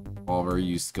 Revolver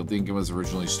used skill. Think it was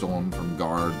originally stolen from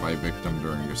guard by victim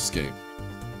during escape.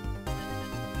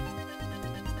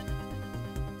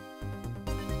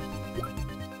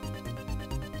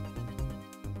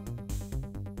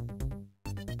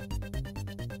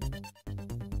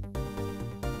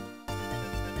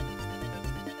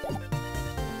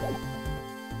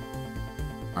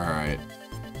 Alright.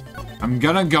 I'm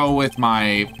gonna go with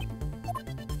my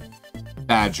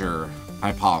Badger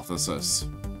hypothesis.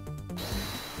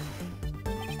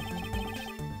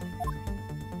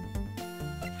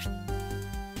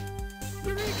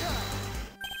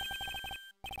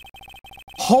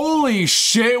 Holy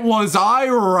shit, was I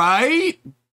right?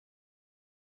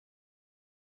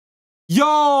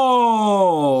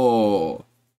 Yo!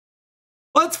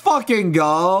 Let's fucking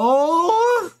go!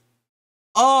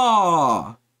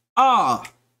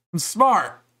 I'm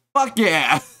smart. Fuck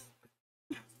yeah.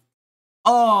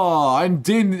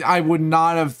 I would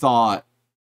not have thought.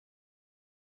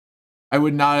 I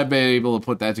would not have been able to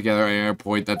put that together at any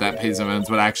point that Pays events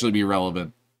would actually be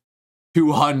relevant.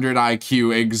 200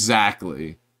 IQ,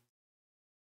 exactly.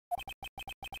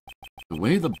 The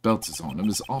way the belt is on him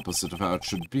is opposite of how it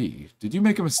should be. Did you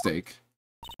make a mistake?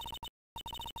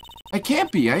 I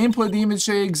can't be. I inputted the image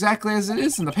exactly as it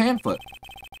is in the pamphlet.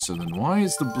 So then why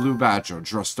is the blue badger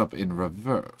dressed up in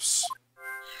reverse?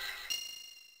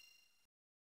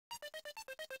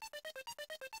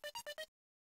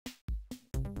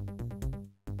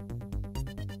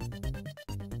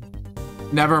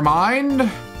 Never mind.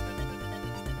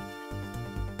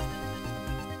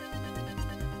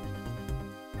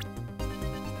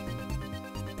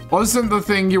 Wasn't the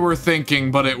thing you were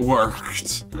thinking, but it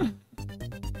worked.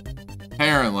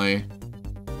 Apparently.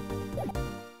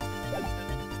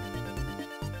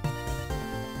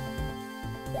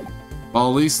 Well,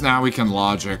 at least now we can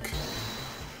logic.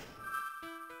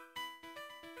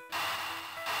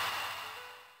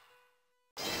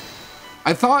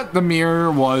 I thought the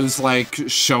mirror was, like,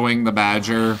 showing the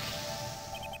badger.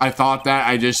 I thought that,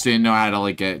 I just didn't know how to,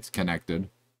 like, get it connected.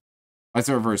 Let's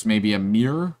reverse, maybe a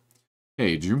mirror?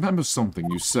 Hey, do you remember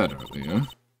something you said earlier?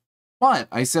 What?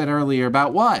 I said earlier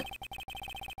about what?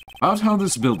 About how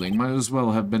this building might as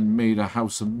well have been made a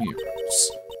house of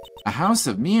mirrors. A house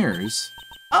of mirrors?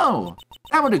 Oh,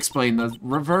 that would explain the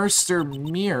reversed or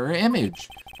mirror image.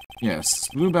 Yes,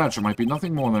 blue badger might be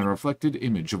nothing more than a reflected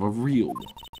image of a real one.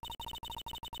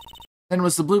 Then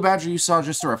was the blue badger you saw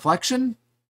just a reflection?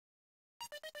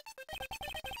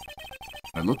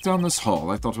 I looked down this hall,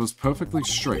 I thought it was perfectly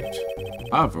straight.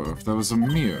 However, if there was a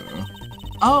mirror...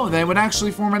 Oh, they would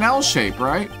actually form an L shape,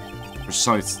 right?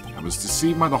 Precisely. I was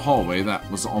deceived by the hallway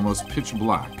that was almost pitch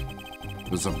black.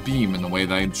 There was a beam in the way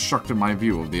that obstructed my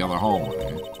view of the other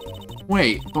hallway.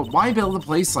 Wait, but why build a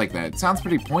place like that? It sounds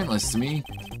pretty pointless to me.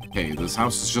 Hey, this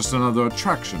house is just another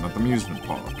attraction at the amusement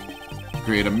park.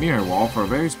 Create a mirror wall for a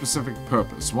very specific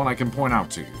purpose, one I can point out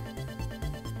to you.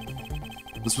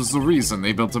 This was the reason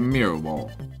they built a mirror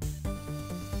wall.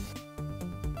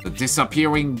 The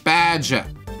disappearing badger.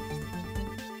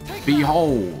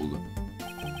 Behold.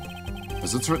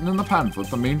 As it's written in the pamphlet,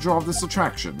 the main draw of this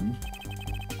attraction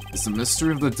is the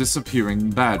mystery of the disappearing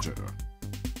badger.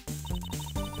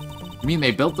 You mean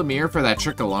they built the mirror for that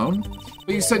trick alone?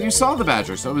 But you said you saw the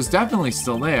badger, so it was definitely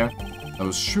still there. That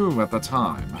was true at the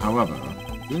time. However,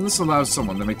 doing this allows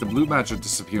someone to make the blue badger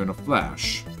disappear in a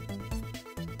flash.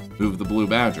 Move the blue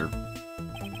badger.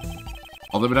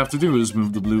 All they would have to do is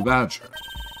move the blue badger.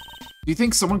 Do you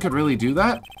think someone could really do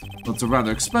that? Well, it's a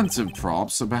rather expensive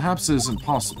prop, so perhaps it isn't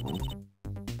possible.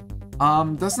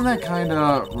 Doesn't that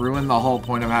kinda ruin the whole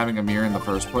point of having a mirror in the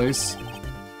first place?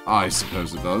 I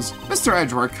suppose it does. Mr.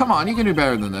 Edgeworth, come on, you can do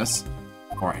better than this.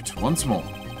 Alright, once more.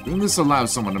 Doing this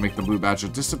allows someone to make the blue badger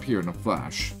disappear in a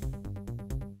flash.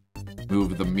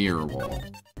 Move the mirror wall.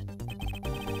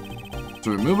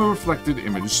 To remove a reflected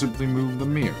image, simply move the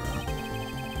mirror.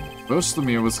 First, the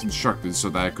mirror was constructed so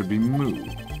that it could be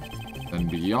moved. Then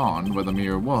beyond where the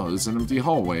mirror was, an empty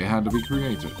hallway had to be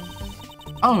created.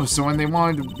 Oh, so when they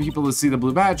wanted people to see the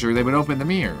blue badger, they would open the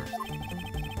mirror.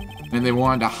 And they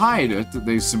wanted to hide it,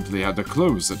 they simply had to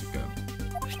close it again.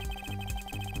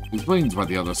 It explains why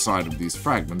the other side of these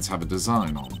fragments have a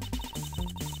design on.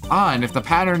 Ah, and if the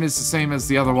pattern is the same as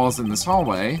the other walls in this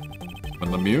hallway,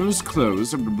 when the mirror is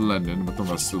closed, it will blend in with the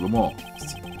rest of the walls.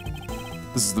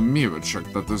 This is the mirror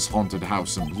trick that this haunted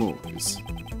house employs.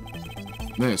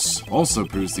 This also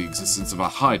proves the existence of a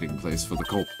hiding place for the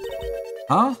culprit.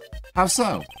 Huh? How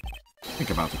so? Think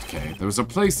about it, Kay. There was a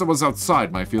place that was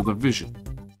outside my field of vision.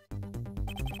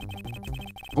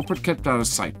 The culprit kept out of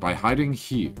sight by hiding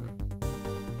here.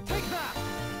 Take that!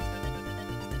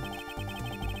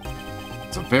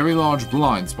 It's a very large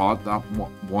blind spot, that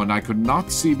one I could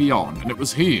not see beyond, and it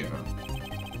was here.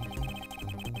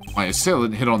 My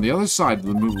assailant hid on the other side of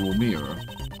the movable mirror.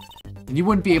 And you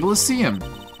wouldn't be able to see him.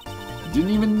 You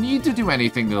didn't even need to do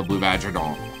anything to the blue badger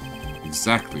doll.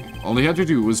 Exactly. All he had to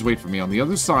do was wait for me on the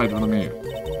other side of the mirror.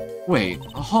 Wait,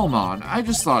 hold on. I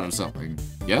just thought of something.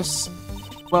 Yes?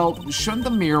 Well, shouldn't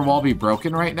the mirror wall be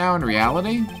broken right now in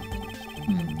reality?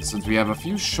 Since we have a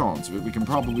few shards of it, we can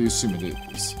probably assume it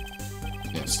is.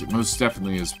 Yes, it most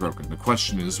definitely is broken. The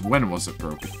question is, when was it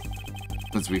broken?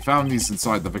 Since we found these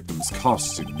inside the victim's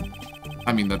costume,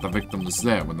 I mean that the victim was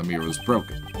there when the mirror was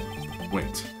broken.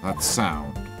 Wait, that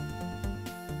sound.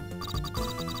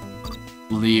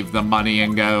 Leave the money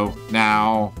and go,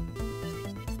 now.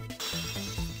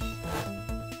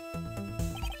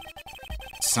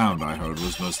 The sound I heard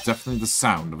was most definitely the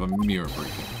sound of a mirror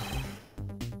breaking.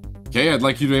 Okay, I'd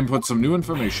like you to input some new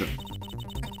information.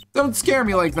 Don't scare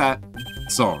me like that.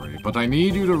 Sorry, but I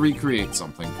need you to recreate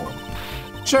something for me.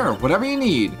 Sure, whatever you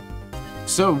need.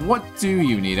 So, what do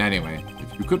you need anyway?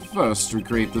 If you could first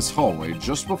recreate this hallway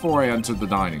just before I entered the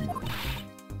dining room.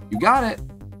 You got it.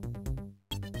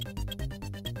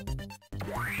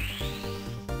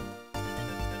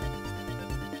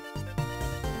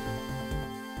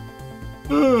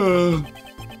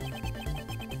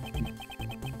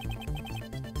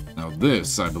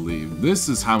 this, I believe, this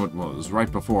is how it was right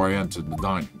before I entered the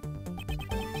dining room.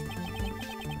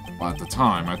 At the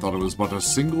time, I thought it was but a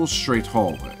single straight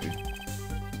hallway.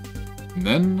 And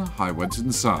then, I went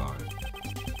inside.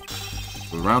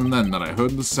 It was around then that I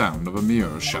heard the sound of a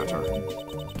mirror shattering.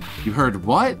 You heard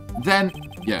what? Then?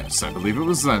 Yes, I believe it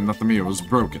was then that the mirror was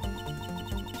broken.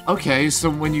 Okay, so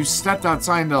when you stepped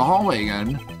outside into the hallway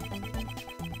again...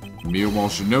 The mirror wall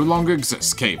should no longer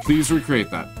exist. Kay, please recreate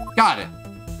that. Got it!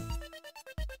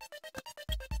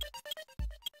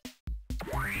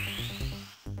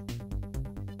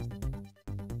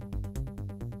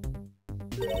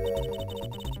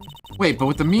 Wait, but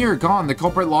with the mirror gone, the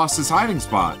culprit lost his hiding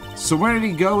spot. So where did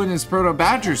he go in his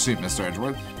proto-badger suit, Mr.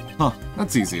 Edgeworth? Huh,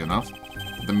 that's easy enough.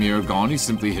 With the mirror gone, he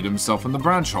simply hid himself in the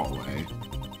branch hallway.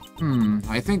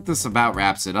 I think this about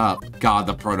wraps it up. God,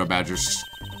 the proto-badger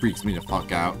freaks me the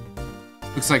fuck out.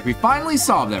 Looks like we finally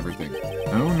solved everything.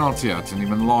 No, not yet, and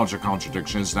even larger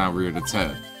contradiction has now reared its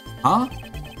head. Huh?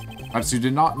 Perhaps you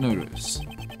did not notice.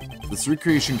 This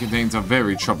recreation contains a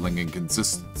very troubling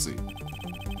inconsistency.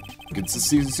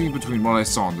 Consistency between what I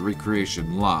saw and the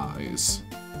recreation lies.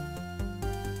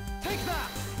 Take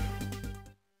that.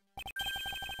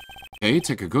 Okay,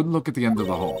 take a good look at the end of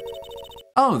the hall.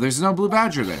 Oh, there's no blue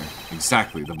badger there.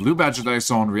 Exactly, the blue badger that I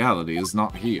saw in reality is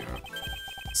not here.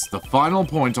 It's the final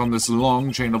point on this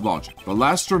long chain of logic, the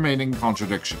last remaining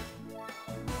contradiction.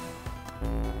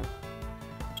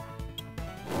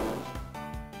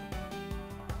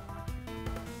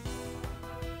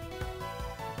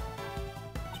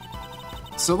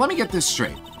 So let me get this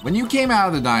straight. When you came out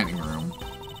of the dining room,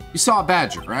 you saw a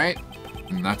badger, right?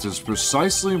 And that is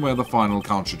precisely where the final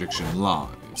contradiction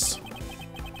lies.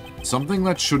 Something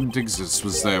that shouldn't exist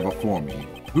was there before me.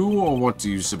 Who or what do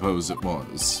you suppose it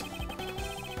was?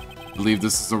 I believe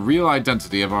this is the real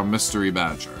identity of our mystery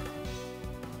badger.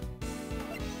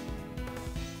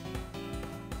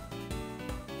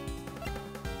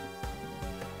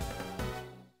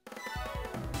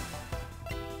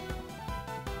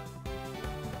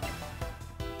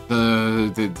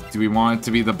 Do we want it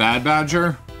to be the bad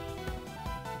badger?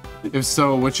 If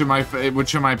so, which am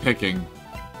I picking?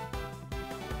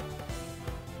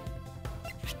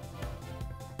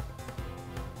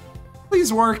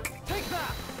 Please work. Take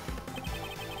that.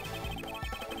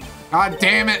 God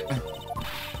damn it.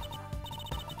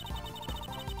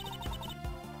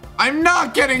 I'm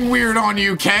not getting weird on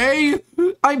you, Kay.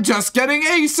 I'm just getting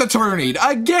ace attorneyed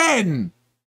again.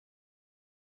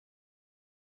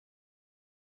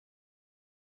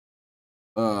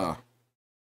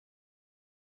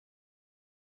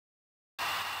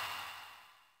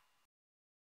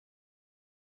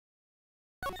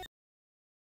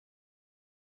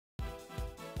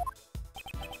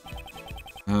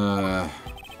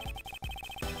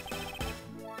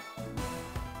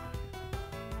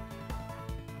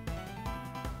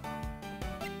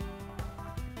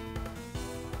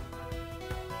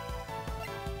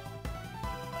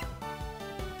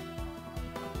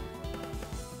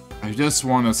 I just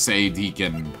want to say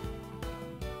Deacon.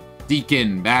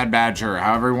 Deacon, Bad Badger,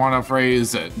 however you want to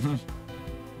phrase it.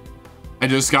 I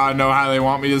just gotta know how they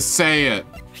want me to say it.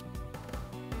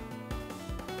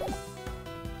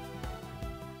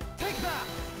 Take that.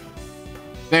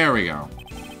 There we go.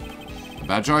 The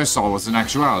badger I saw was in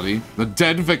actuality the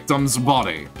dead victim's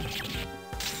body.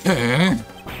 Eh?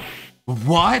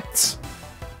 What?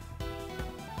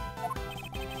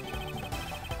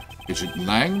 Agent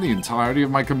Lang, the entirety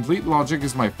of my complete logic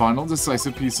is my final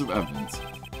decisive piece of evidence.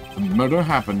 The murder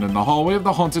happened in the hallway of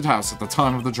the haunted house at the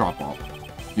time of the drop-off.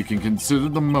 You can consider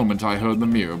the moment I heard the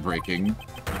mirror breaking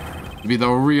to be the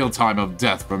real time of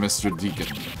death for Mr.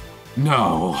 Deacon.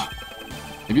 No.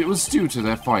 Maybe it was due to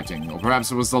their fighting, or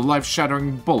perhaps it was the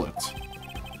life-shattering bullet.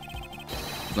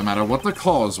 No matter what the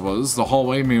cause was, the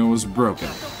hallway mirror was broken.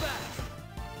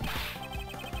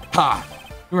 Ha!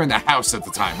 You were in the house at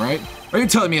the time, right? Are you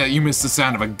telling me that you missed the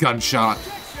sound of a gunshot?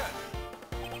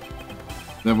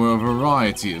 There were a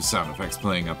variety of sound effects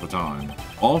playing at the time.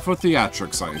 All for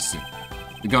theatrics, I assume.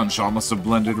 The gunshot must have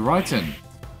blended right in.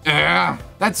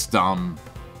 That's dumb.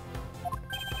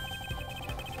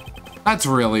 That's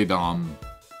really dumb.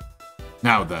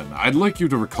 Now then, I'd like you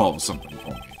to recall something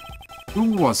for me.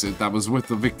 Who was it that was with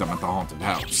the victim at the haunted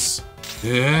house?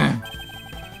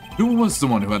 Who was the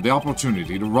one who had the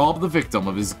opportunity to rob the victim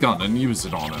of his gun and use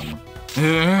it on him?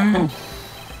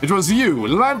 It was you,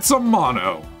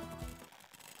 Lansamano!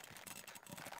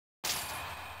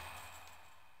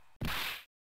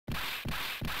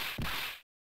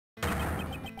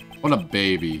 What a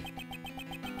baby.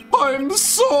 I'm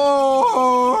sorry!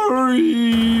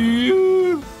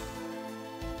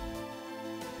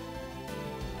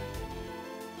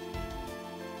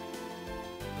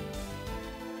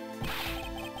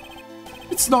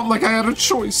 It's not like I had a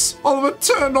choice. Oliver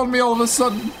turned on me all of a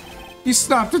sudden. He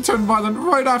snapped and turned violent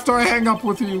right after I hang up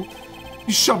with you.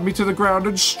 He shoved me to the ground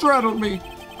and straddled me.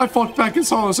 I fought back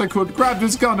as hard as I could, grabbed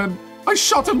his gun, and I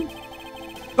shot him.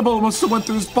 The bullet must have went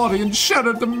through his body and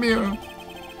shattered the mirror.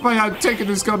 If I had taken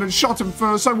his gun and shot him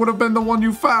first, I would have been the one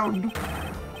you found.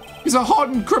 He's a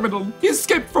hardened criminal. He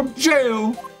escaped from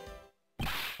jail.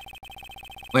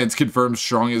 Lance confirms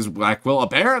strong as Blackwell.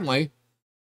 Apparently.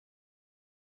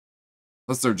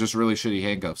 Unless they're just really shitty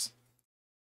handcuffs.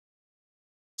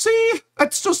 See?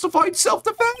 That's justified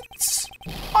self-defense.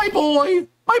 My boy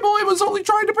was only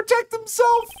trying to protect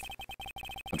himself.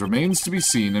 It remains to be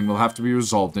seen and will have to be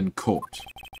resolved in court.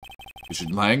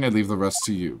 Agent Lang, I leave the rest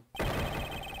to you.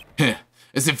 Heh,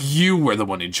 as if you were the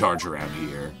one in charge around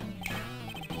here.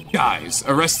 Guys,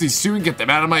 arrest these two and get them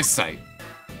out of my sight.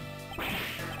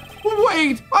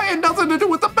 Wait, I had nothing to do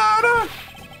with the matter.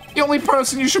 The only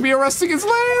person you should be arresting is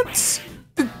Lance.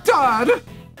 The dad.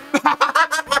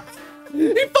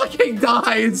 He fucking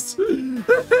dies.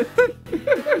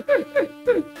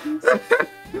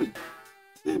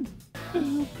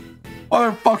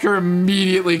 Motherfucker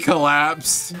immediately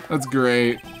collapsed. That's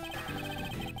great.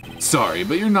 Sorry,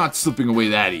 but you're not slipping away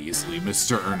that easily,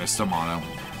 Mr. Ernest Amano.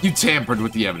 You tampered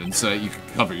with the evidence so that you could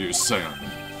cover your son.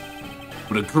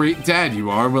 What a great dad you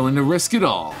are, willing to risk it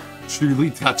all.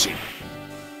 Truly touching.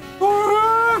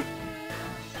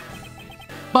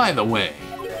 By the way,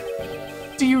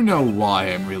 do you know why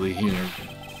I'm really here?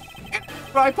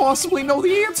 Could I possibly know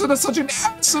the answer to such an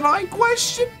asinine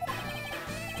question?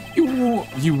 You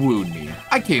wooed me.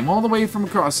 I came all the way from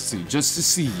across the sea just to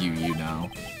see you, you know.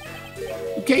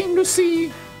 You came to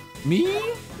see me?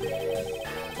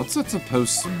 What's that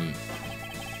supposed to mean?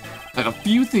 I have a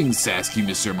few things to ask you,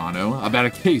 Mr. Amano, about a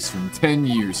case from 10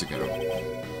 years ago.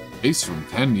 Case from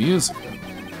 10 years ago?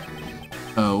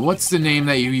 What's the name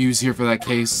that you use here for that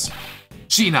case?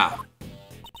 Sheena!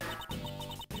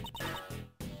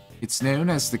 It's known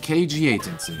as the KG8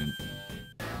 incident.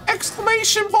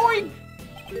 Exclamation point!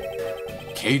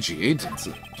 KG8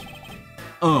 incident?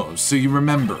 Oh, so you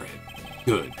remember it.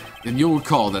 Good. Then you'll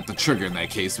recall that the trigger in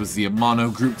that case was the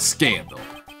Amano Group scandal.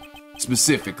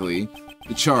 Specifically,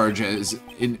 the charge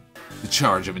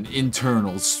of an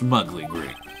internal smuggling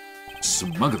ring.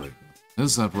 Smuggling?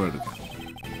 How's that word again?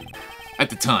 At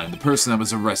the time, the person that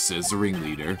was arrested as the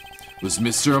ringleader was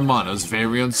Mr. Amano's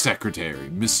very own secretary,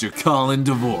 Mr. Colin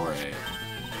Devore.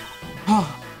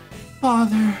 Ah,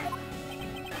 Father.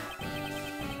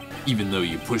 Even though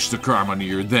you pushed the crime onto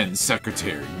your then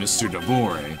secretary, Mr.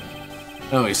 Devore,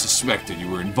 I always suspected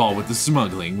you were involved with the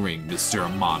smuggling ring, Mr.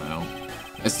 Amano,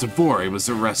 as Devore was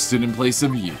arrested in place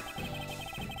of you.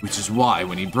 Which is why,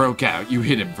 when he broke out, you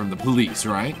hid him from the police,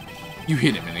 right? You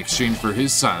hid him in exchange for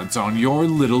his silence on your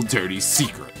little dirty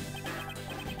secret.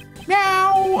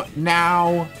 Now.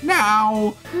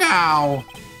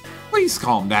 Please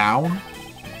calm down.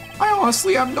 I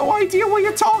honestly have no idea what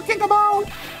you're talking about.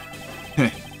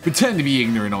 Pretend to be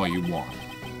ignorant all you want.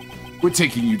 We're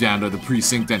taking you down to the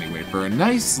precinct anyway for a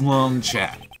nice long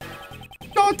chat.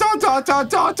 Dot.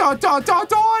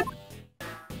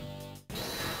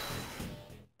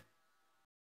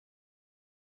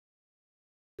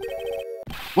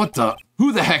 What the?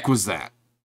 Who the heck was that?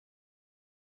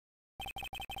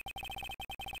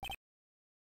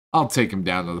 I'll take him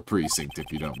down to the precinct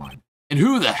if you don't mind. And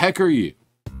who the heck are you?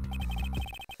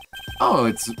 Oh,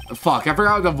 it's... Fuck, I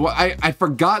forgot the I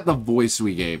forgot the voice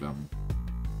we gave him.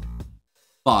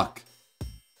 Fuck.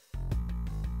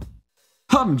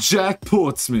 I'm Jack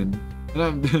Portsman. And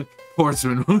I'm...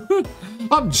 Portsman.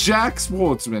 I'm Jack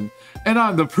Sportsman. And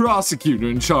I'm the prosecutor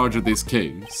in charge of this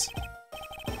case.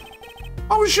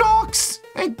 Oh, shucks!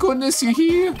 Thank goodness you're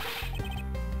here.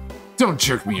 Don't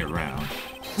jerk me around.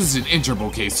 This is an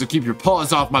Interpol case, so keep your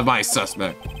paws off my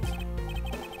suspect.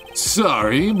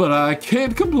 Sorry, but I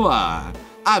can't comply.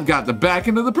 I've got the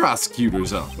backing of the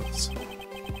prosecutor's office.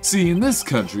 See, in this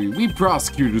country, we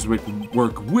prosecutors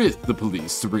work with the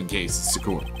police to bring cases to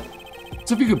court.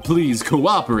 So if you could please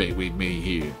cooperate with me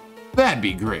here, that'd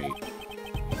be great.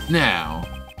 Now,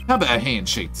 how about a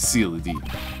handshake to seal the deal?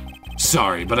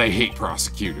 Sorry, but I hate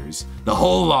prosecutors. The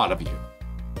whole lot of you.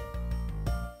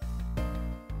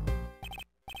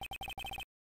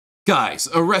 Guys,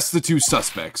 arrest the two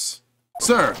suspects.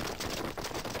 Sir!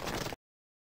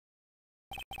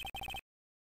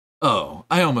 Oh,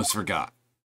 I almost forgot.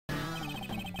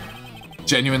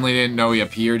 Genuinely didn't know he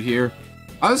appeared here.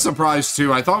 I was surprised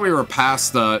too. I thought we were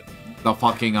past the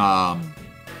fucking, I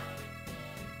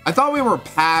thought we were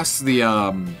past the,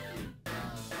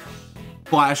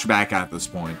 flashback at this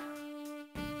point.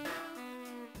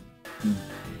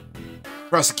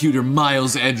 Prosecutor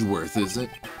Miles Edgeworth, is it?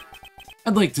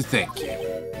 I'd like to thank you.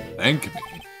 Thank me?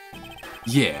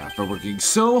 Yeah, for working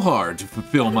so hard to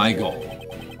fulfill my goal.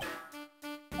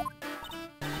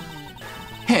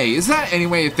 Hey, is that any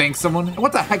way to thank someone?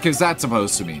 What the heck is that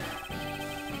supposed to mean?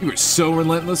 You were so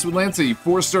relentless with Lance that you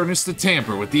forced Ernest to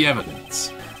tamper with the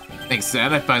evidence. Thanks to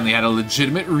that, I finally had a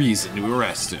legitimate reason to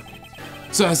arrest him.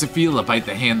 So how's it feel to bite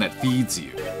the hand that feeds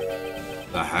you?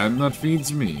 The hand that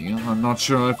feeds me? I'm not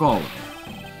sure I follow.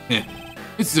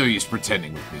 It's no use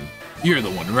pretending with me. You're the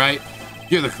one, right?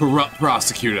 You're the corrupt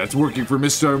prosecutor that's working for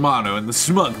Mr. Romano in the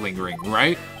smuggling ring,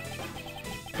 right?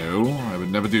 No, I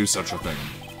would never do such a thing.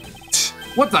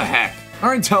 What the heck?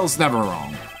 Our intel's never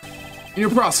wrong. In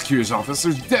your prosecutor's office,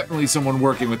 there's definitely someone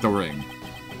working with the ring.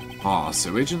 Ah,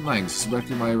 so Agent Lang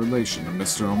suspected my relation to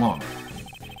Mr. Romano.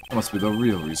 That must be the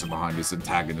real reason behind his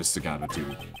antagonistic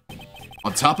attitude.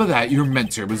 On top of that, your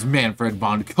mentor was Manfred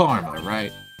von Karma,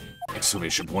 right?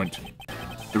 Exclamation point.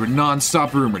 There were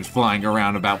non-stop rumors flying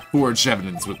around about forged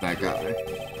evidence with that guy.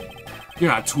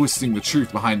 You're not twisting the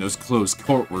truth behind those closed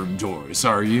courtroom doors,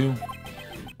 are you?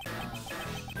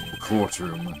 The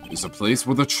courtroom is a place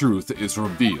where the truth is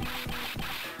revealed.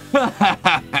 Well,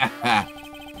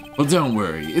 don't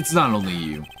worry, it's not only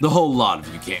you. The whole lot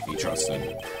of you can't be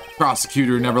trusted.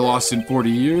 Prosecutor never lost in 40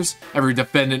 years. Every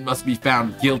defendant must be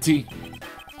found guilty.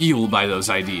 Fueled by those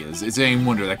ideas, it's any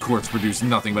wonder that courts produce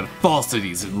nothing but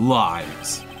falsities and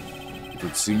lies. It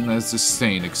would seem that his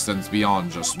disdain extends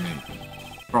beyond just me.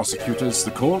 Prosecutors, the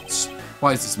courts?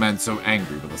 Why is this man so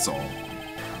angry with us all?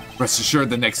 Rest assured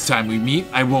the next time we meet,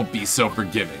 I won't be so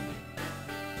forgiving.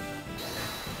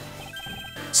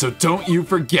 So don't you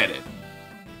forget it.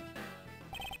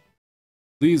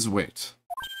 Please wait.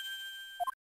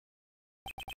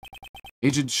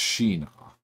 Agent Sheena.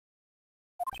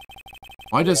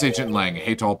 Why does Agent Lang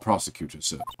hate all prosecutors,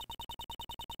 sir? ...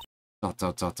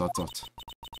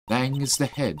 Lang is the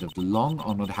head of the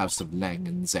long-honored house of Lang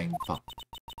and Zhang Fa.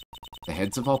 The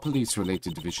heads of all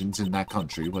police-related divisions in that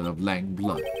country were of Lang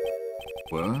blood.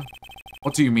 Were?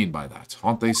 What do you mean by that?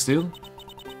 Aren't they still?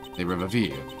 They were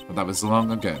revered, but that was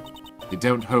long ago. They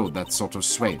don't hold that sort of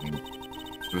sway anymore.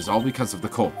 It was all because of the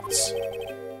courts.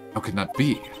 How can that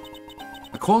be?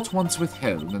 A court once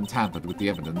withheld and tampered with the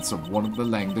evidence of one of the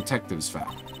Lang detectives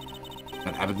found.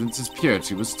 That evidence's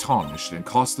purity was tarnished and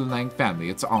cost the Lang family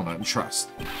its honor and trust.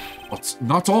 But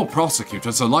not all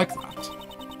prosecutors are like that. ...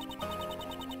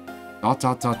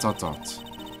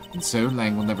 And so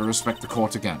Lang will never respect the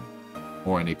court again,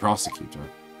 or any prosecutor.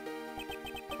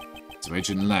 So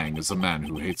Agent Lang is a man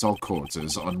who hates all courts and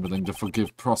is unwilling to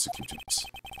forgive prosecutors.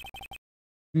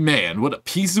 Man, what a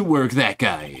piece of work that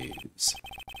guy is.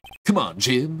 Come on,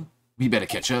 Jim. We better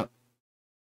catch up.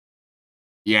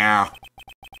 Yeah.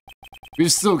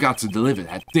 We've still got to deliver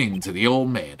that thing to the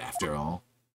old man, after all.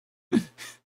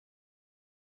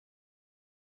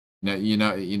 You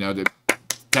know, the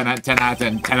 10 out of 10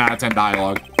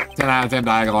 dialogue. 10 out of 10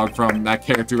 dialogue from that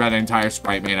character who had an entire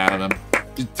sprite made out of them.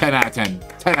 10 out of 10.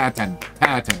 10 out of 10. 10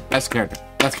 out of 10. Best character.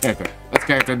 Best character. Best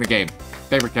character in the game.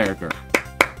 Favorite character.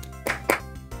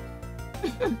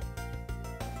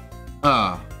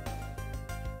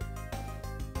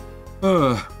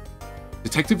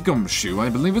 Detective Gumshoe, I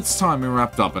believe it's time we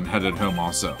wrapped up and headed home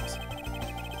ourselves.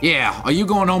 Yeah, are you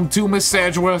going home too, Miss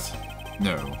Edgeworth?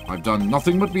 No, I've done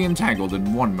nothing but be entangled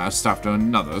in one mess after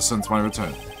another since my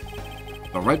return.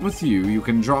 If I'm right with you, you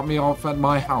can drop me off at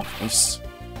my house.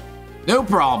 No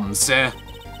problem, sir.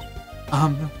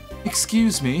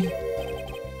 Excuse me?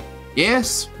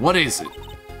 Yes? What is it?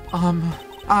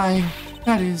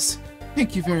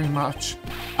 Thank you very much.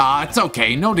 It's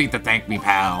okay. No need to thank me,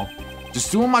 pal.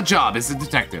 Just doing my job as a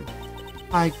detective.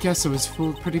 I guess I was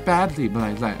fooled pretty badly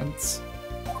by Lance.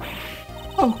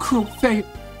 Oh, cruel fate.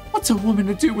 What's a woman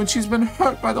to do when she's been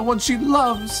hurt by the one she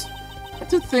loves? And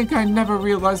to think I never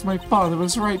realized my father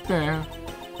was right there.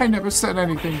 I never said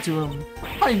anything to him.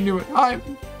 I knew it.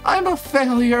 I'm a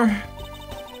failure.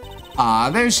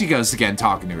 There she goes again,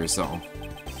 talking to herself.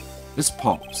 Miss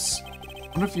Pops, I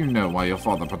wonder if you know why your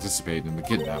father participated in the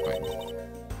kidnapping.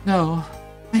 No,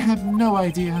 I have no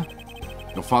idea.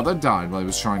 Your father died while he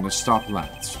was trying to stop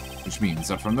Lance, which means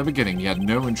that from the beginning he had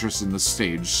no interest in the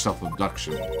staged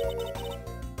self-abduction.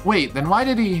 Wait, then why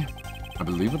did he... I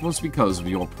believe it was because of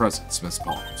your presence, Miss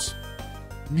Pops.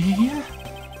 Me?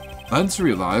 Lance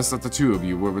realized that the two of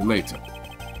you were related,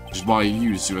 which is why he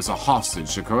used you as a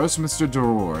hostage to coerce Mr.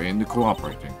 Dorore into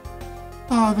cooperating.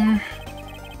 Father...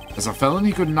 As a felon,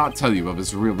 he could not tell you of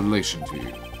his real relation to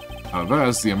you. However,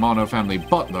 as the Amano family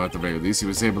butler at the very least, he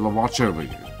was able to watch over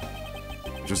you.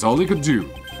 Which is all he could do,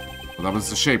 but that was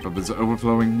the shape of his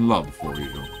overflowing love for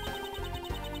you.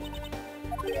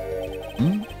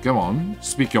 Go on,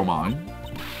 speak your mind.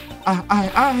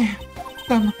 That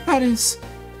is...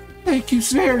 Thank you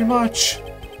very much.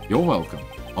 You're welcome,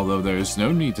 although there is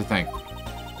no need to thank me.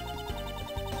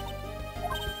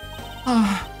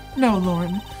 No,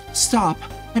 Lauren. Stop.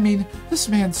 I mean, this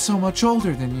man's so much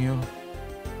older than you.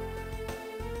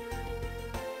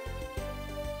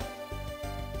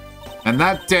 And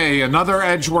that day, another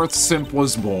Edgeworth simp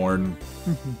was born.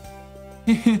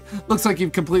 Looks like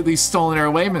you've completely stolen her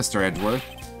away, Mr. Edgeworth.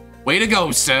 Way to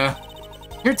go, sir.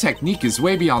 Your technique is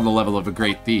way beyond the level of a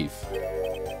great thief.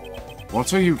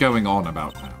 What are you going on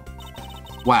about now?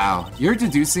 Wow, your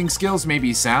deducing skills may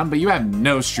be sound, but you have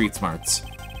no street smarts.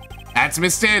 That's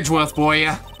Mr. Edgeworth for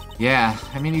ya. Yeah,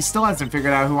 I mean, he still hasn't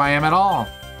figured out who I am at all.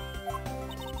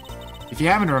 If you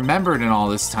haven't remembered in all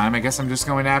this time, I guess I'm just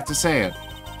going to have to say it.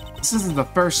 This isn't the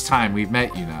first time we've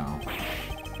met, you know.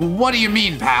 What do you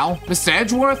mean, pal? Mr.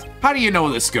 Edgeworth? How do you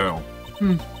know this girl?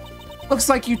 Looks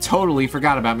like you totally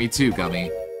forgot about me too,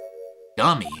 Gummy.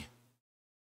 Gummy?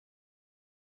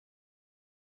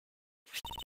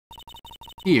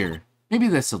 Here, maybe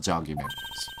this'll jog your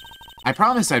memories. I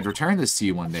promised I'd return this to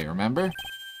you one day, remember?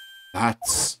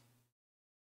 That's...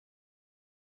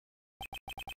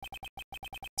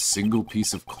 A single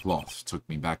piece of cloth took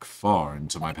me back far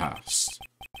into my past.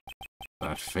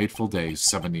 That fateful day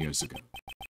 7 years ago.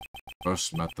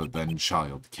 First met the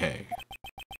then-child Kay.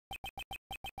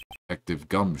 Detective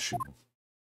Gumshoe.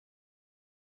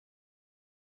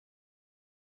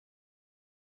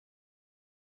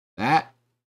 That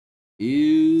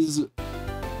is...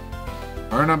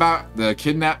 Turnabout, the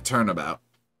kidnapped turnabout.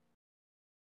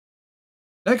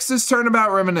 Next is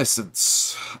Turnabout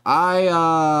Reminiscence.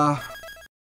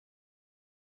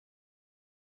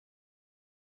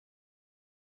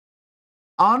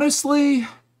 Honestly,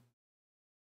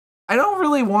 I don't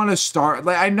really want to start,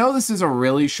 like, I know this is a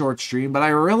really short stream, but I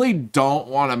really don't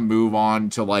want to move on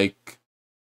to, like,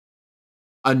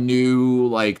 a new,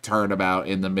 like, turnabout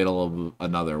in the middle of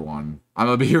another one. I'm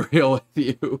gonna be real with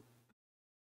you.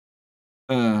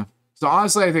 So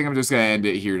honestly, I think I'm just gonna end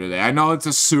it here today. I know it's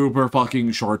a super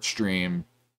fucking short stream,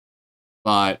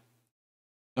 but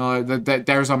you know,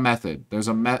 there's a method. There's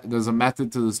a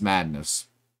method to this madness.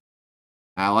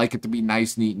 I like it to be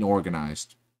nice, neat, and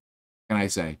organized. What can I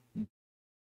say?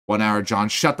 1 hour, John.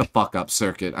 Shut the fuck up,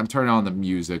 Circuit. I'm turning on the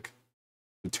music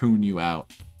to tune you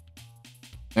out.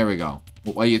 There we go.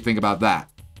 What do you think about that?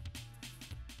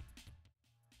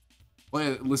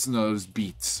 Listen to those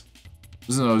beats.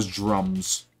 Listen to those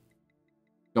drums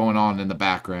going on in the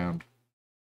background.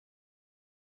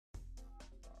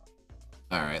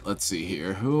 Alright, let's see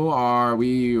here. Who are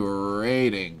we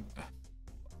rating?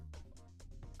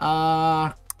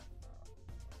 No,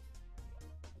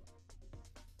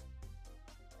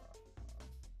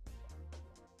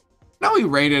 we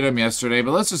rated him yesterday,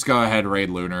 but let's just go ahead and raid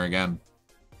Lunar again.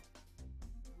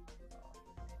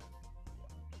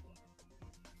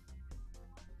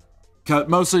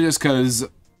 Mostly just because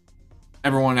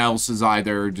everyone else is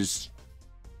either just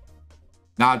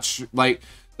not like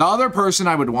the other person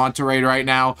I would want to raid right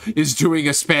now is doing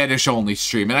a Spanish only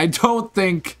stream, and I don't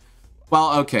think.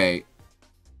 Well, okay.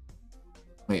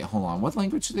 Wait, hold on. What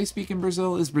language do they speak in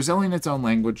Brazil? Is Brazilian its own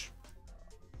language?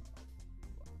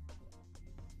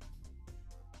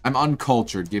 I'm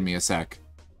uncultured. Give me a sec.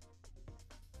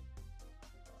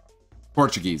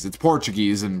 Portuguese. It's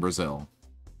Portuguese in Brazil.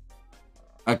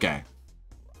 Okay.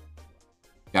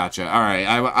 Gotcha. All right.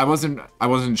 I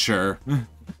wasn't sure.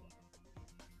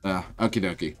 Okie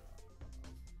dokie.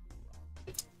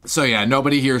 So yeah,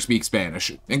 nobody here speaks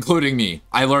Spanish, including me.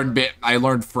 I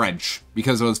learned French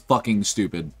because it was fucking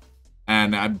stupid,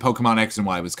 and Pokemon X and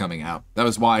Y was coming out. That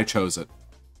was why I chose it.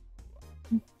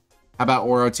 How about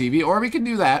Oro TV? Or we can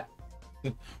do that,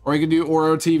 or we can do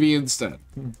Oro TV instead.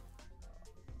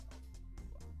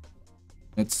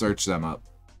 Let's search them up.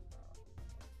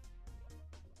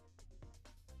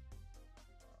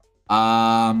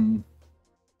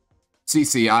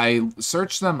 CC, I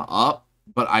searched them up,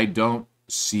 but I don't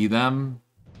see them.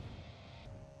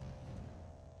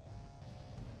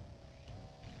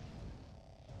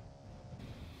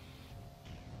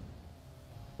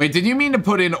 Wait, did you mean to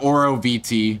put in Oro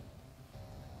VT?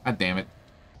 God damn it.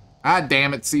 God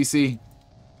damn it, CC.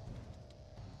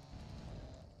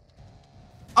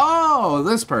 Oh,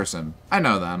 this person. I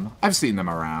know them. I've seen them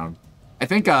around. I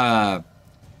think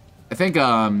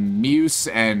Muse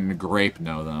and Grape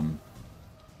know them.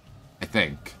 I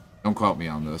think. Don't quote me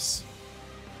on this.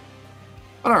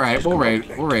 But alright, we'll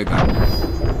raid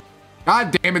them.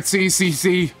 God damn it,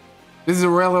 CCC. This is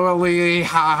really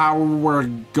how we're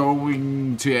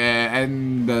going to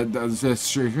end the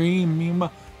stream.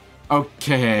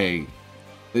 Okay.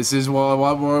 This is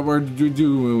what we're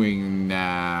doing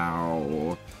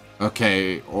now.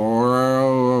 Okay,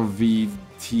 or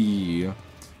VT.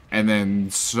 And then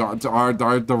start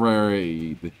the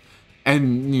raid.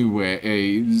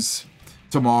 Anyways,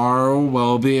 tomorrow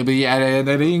we'll be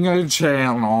editing a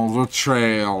channel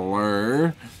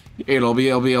trailer. It'll be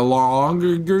a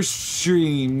longer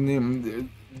stream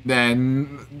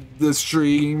than the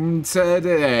stream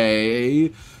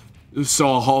today.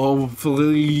 So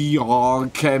hopefully y'all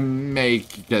can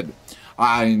make it.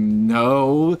 I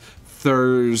know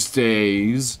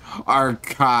Thursdays are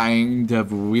kind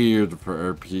of weird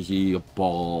for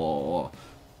people.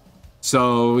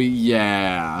 So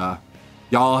yeah.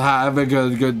 Y'all have a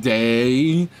good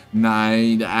day,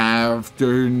 night,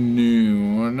 afternoon,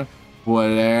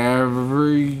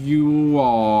 whatever you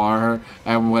are,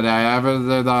 and whatever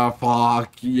the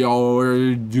fuck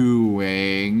you're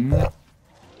doing.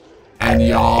 And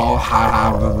y'all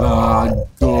have a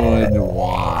good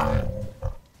one.